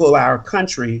we can pull our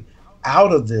country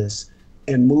out of this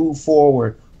and move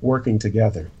forward working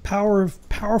together.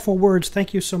 Powerful words.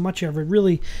 Thank you so much, Everett.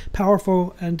 Really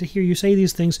powerful, and to hear you say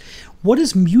these things. What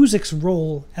is music's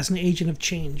role as an agent of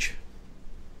change?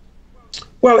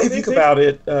 Well, if you think about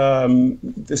it,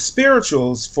 the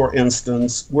spirituals, for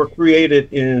instance, were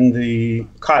created in the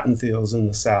cotton fields in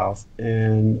the South.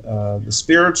 And the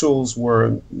spirituals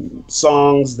were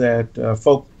songs that,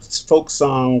 folk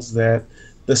songs that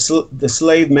the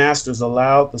slave masters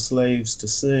allowed the slaves to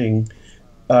sing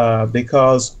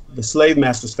because the slave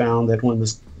masters found that when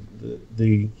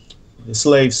the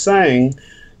slaves sang,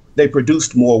 they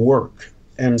produced more work.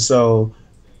 And so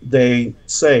they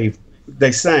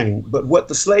sang. But what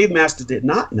the slave master did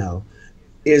not know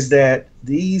is that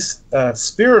these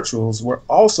spirituals were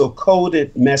also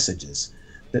coded messages,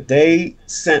 that they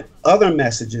sent other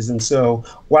messages. And so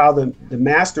while the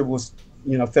master was,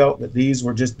 felt that these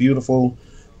were just beautiful,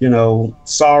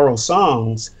 sorrow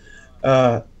songs,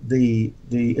 the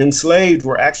enslaved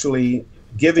were actually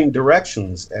giving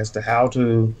directions as to how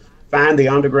to find the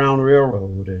Underground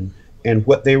Railroad and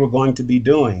what they were going to be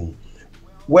doing.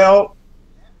 Well,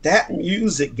 that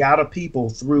music got a people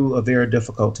through a very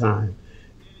difficult time.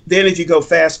 Then if you go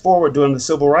fast forward during the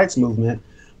Civil Rights Movement,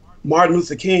 Martin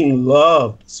Luther King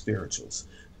loved spirituals.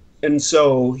 And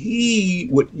so he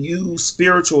would use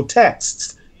spiritual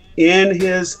texts in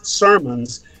his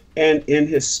sermons and in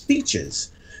his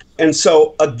speeches. And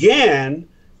so again,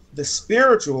 the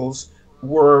spirituals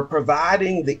were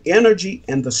providing the energy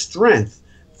and the strength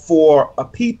for a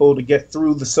people to get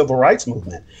through the Civil Rights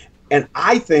Movement. And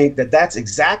I think that that's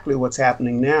exactly what's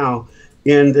happening now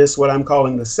in this, what I'm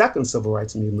calling the second Civil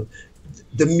Rights Movement.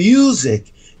 The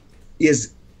music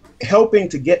is helping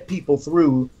to get people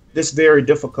through this very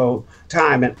difficult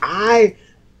time. And I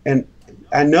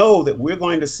know that we're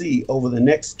going to see over the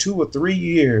next 2 or 3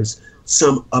 years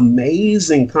some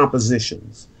amazing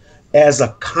compositions as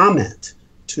a comment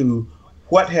to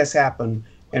what has happened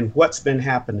and what's been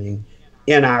happening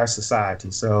in our society.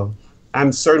 So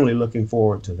I'm certainly looking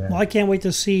forward to that. Well, I can't wait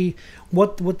to see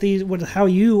how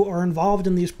you are involved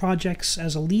in these projects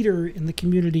as a leader in the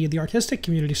community, the artistic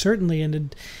community, certainly,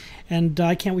 and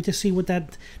I can't wait to see what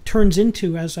that turns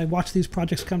into as I watch these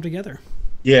projects come together.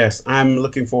 Yes, I'm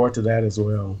looking forward to that as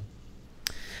well.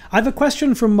 I have a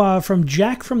question from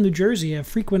Jack from New Jersey, a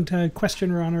frequent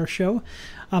questioner on our show.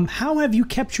 How have you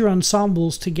kept your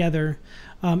ensembles together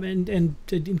and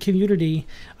in community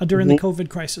during the COVID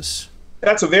crisis?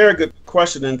 That's a very good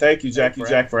question, and thank you, Jack,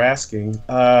 for asking.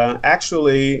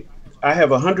 Actually, I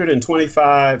have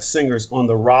 125 singers on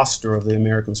the roster of the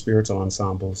American Spiritual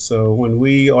Ensemble. So when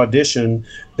we audition,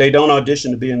 they don't audition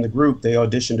to be in the group, they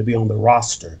audition to be on the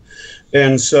roster.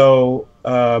 And so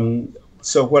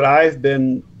So what I've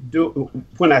been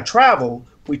when I travel,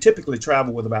 we typically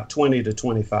travel with about 20 to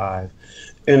 25.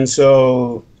 And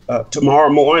so tomorrow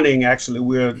morning, actually,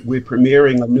 we're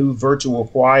premiering a new virtual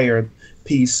choir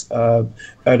piece, an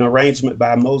arrangement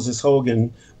by Moses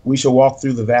Hogan, We Shall Walk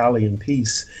Through the Valley in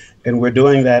Peace. And we're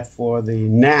doing that for the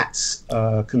NATS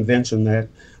convention that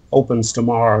opens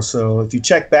tomorrow. So if you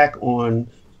check back on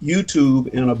YouTube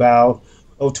in about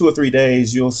 2 or 3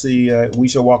 days, you'll see We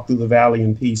Shall Walk Through the Valley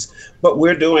in Peace. But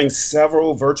we're doing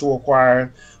several virtual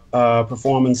choir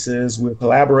performances. We're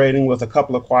collaborating with a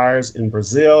couple of choirs in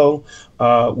Brazil.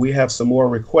 We have some more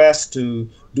requests to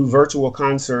do virtual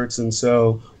concerts. And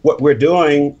so what we're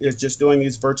doing is just doing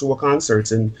these virtual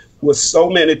concerts. And with so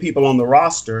many people on the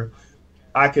roster,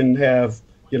 I can have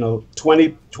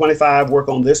 20, 25 work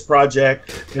on this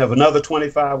project, have another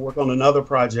 25 work on another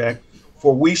project.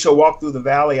 For We Shall Walk Through the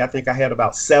Valley, I think I had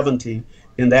about 70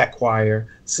 in that choir.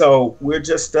 So we're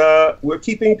just, we're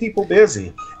keeping people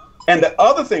busy. And the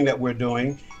other thing that we're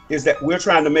doing is that we're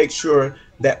trying to make sure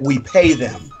that we pay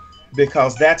them,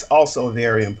 because that's also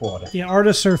very important. Yeah,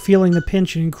 artists are feeling the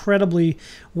pinch in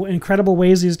incredible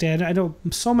ways these days. I know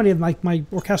so many of my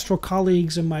orchestral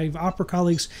colleagues and my opera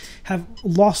colleagues have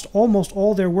lost almost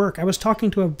all their work. I was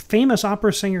talking to a famous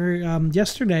opera singer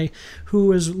yesterday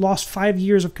who has lost 5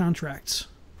 years of contracts,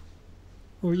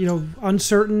 or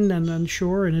uncertain and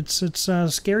unsure, and it's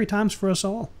scary times for us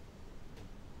all.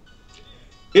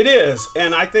 It is,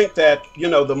 and I think that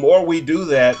the more we do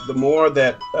that, the more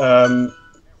that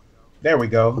there we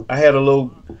go. I had a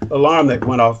little alarm that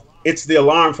went off. It's the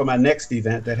alarm for my next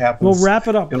event that happens. We'll wrap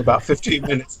it up in about 15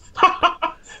 minutes.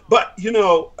 But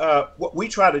what we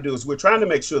try to do is we're trying to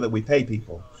make sure that we pay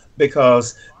people,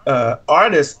 because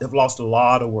artists have lost a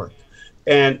lot of work,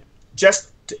 and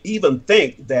just to even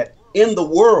think that in the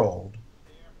world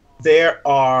there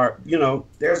are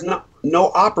there's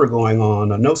no opera going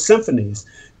on or no symphonies,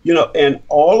 and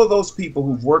all of those people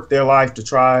who've worked their life to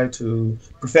try to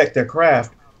perfect their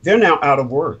craft, they're now out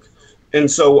of work. And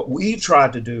so what we've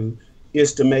tried to do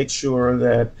is to make sure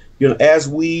that, as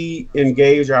we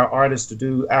engage our artists to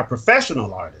do, our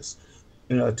professional artists,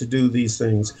 to do these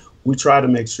things, we try to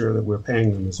make sure that we're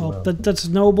paying them as well. That's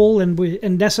noble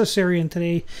and necessary. And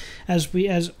today, as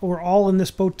we're all in this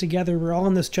boat together, we're all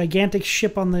in this gigantic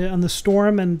ship on the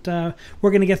storm, and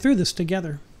we're going to get through this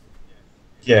together.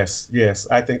 Yes,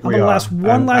 I think we are.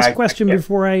 One last question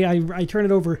before I turn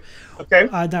it over. Okay.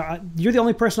 Now, you're the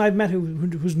only person I've met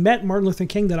who's met Martin Luther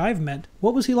King that I've met.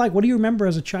 What was he like? What do you remember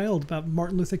as a child about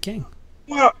Martin Luther King?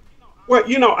 Well,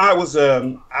 I was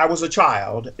a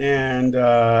child,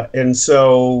 and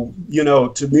so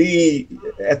to me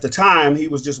at the time he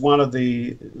was just one of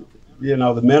the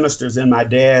the ministers in my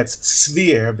dad's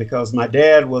sphere, because my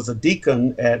dad was a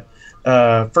deacon at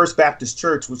First Baptist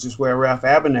Church, which is where Ralph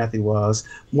Abernathy was.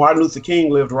 Martin Luther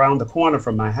King lived around the corner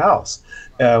from my house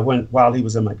while he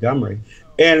was in Montgomery.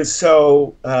 And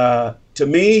so to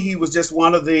me, he was just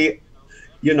one of the,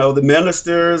 the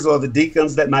ministers or the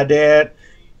deacons that my dad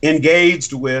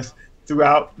engaged with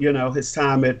throughout, his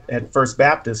time at First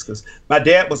Baptist, because my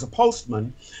dad was a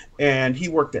postman and he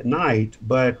worked at night,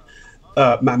 but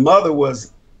my mother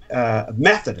was a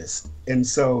Methodist, and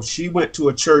so she went to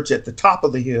a church at the top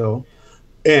of the hill,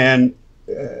 and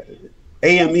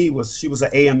she was an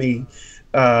AME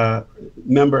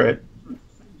member at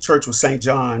church with St.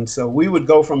 John. So we would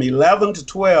go from 11 to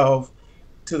 12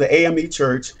 to the AME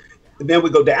church, and then we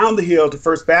go down the hill to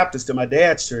First Baptist to my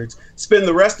dad's church, spend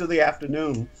the rest of the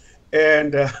afternoon.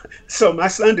 And so my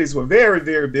Sundays were very,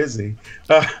 very busy.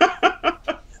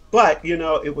 But,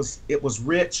 it was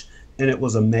rich and it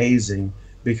was amazing,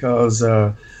 because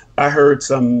I heard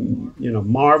some,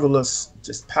 marvelous,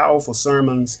 just powerful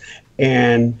sermons.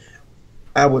 And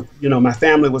I would, my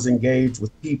family was engaged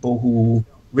with people who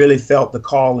really felt the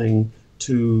calling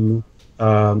to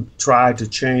try to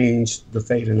change the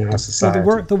fate in our society.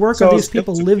 So the work of these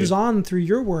people lives on through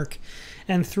your work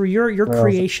and through your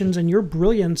creations and your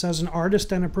brilliance as an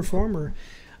artist and a performer.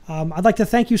 I'd like to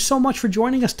thank you so much for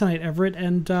joining us tonight, Everett,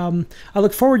 and I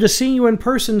look forward to seeing you in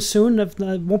person soon. It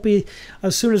won't be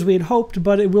as soon as we had hoped,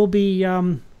 but it will be,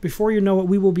 before you know it,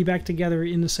 we will be back together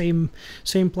in the same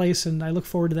place, and I look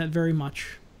forward to that very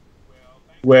much.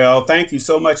 Well, thank you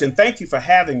so much, and thank you for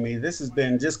having me. This has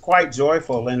been just quite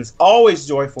joyful, and it's always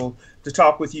joyful to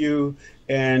talk with you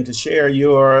and to share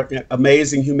your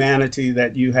amazing humanity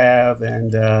that you have.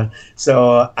 And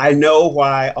so I know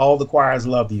why all the choirs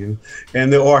love you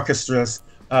and the orchestras,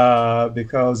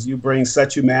 because you bring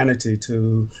such humanity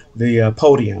to the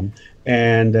podium.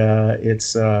 and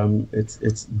it's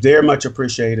very much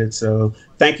appreciated. So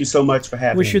thank you so much for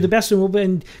having me. Wish you the best,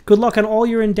 and good luck on all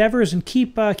your endeavors, and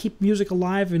keep music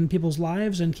alive in people's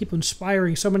lives, and keep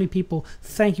inspiring so many people.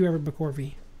 Thank you, Everett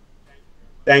McCorvey.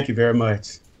 Thank you very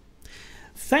much.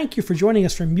 Thank you for joining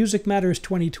us for Music Matters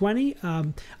 2020.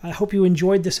 I hope you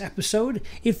enjoyed this episode.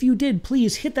 If you did,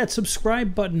 please hit that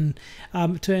subscribe button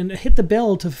and hit the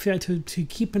bell to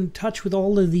keep in touch with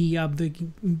all of the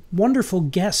wonderful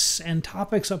guests and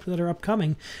topics that are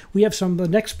upcoming. We have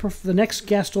the next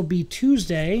guest will be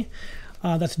Tuesday.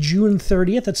 That's June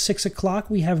 30th at 6 o'clock.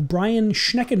 We have Brian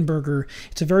Schneckenberger.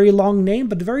 It's a very long name,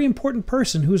 but a very important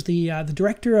person, who's the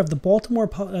director of the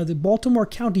Baltimore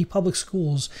County Public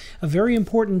Schools. A very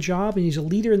important job, and he's a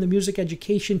leader in the music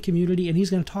education community, and he's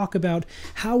going to talk about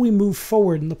how we move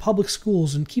forward in the public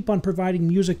schools and keep on providing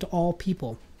music to all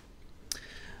people.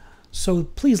 So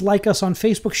please like us on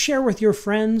Facebook, share with your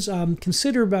friends,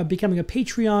 consider becoming a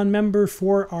Patreon member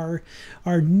for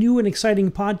our new and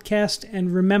exciting podcast,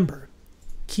 and remember,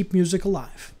 keep music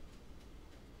alive.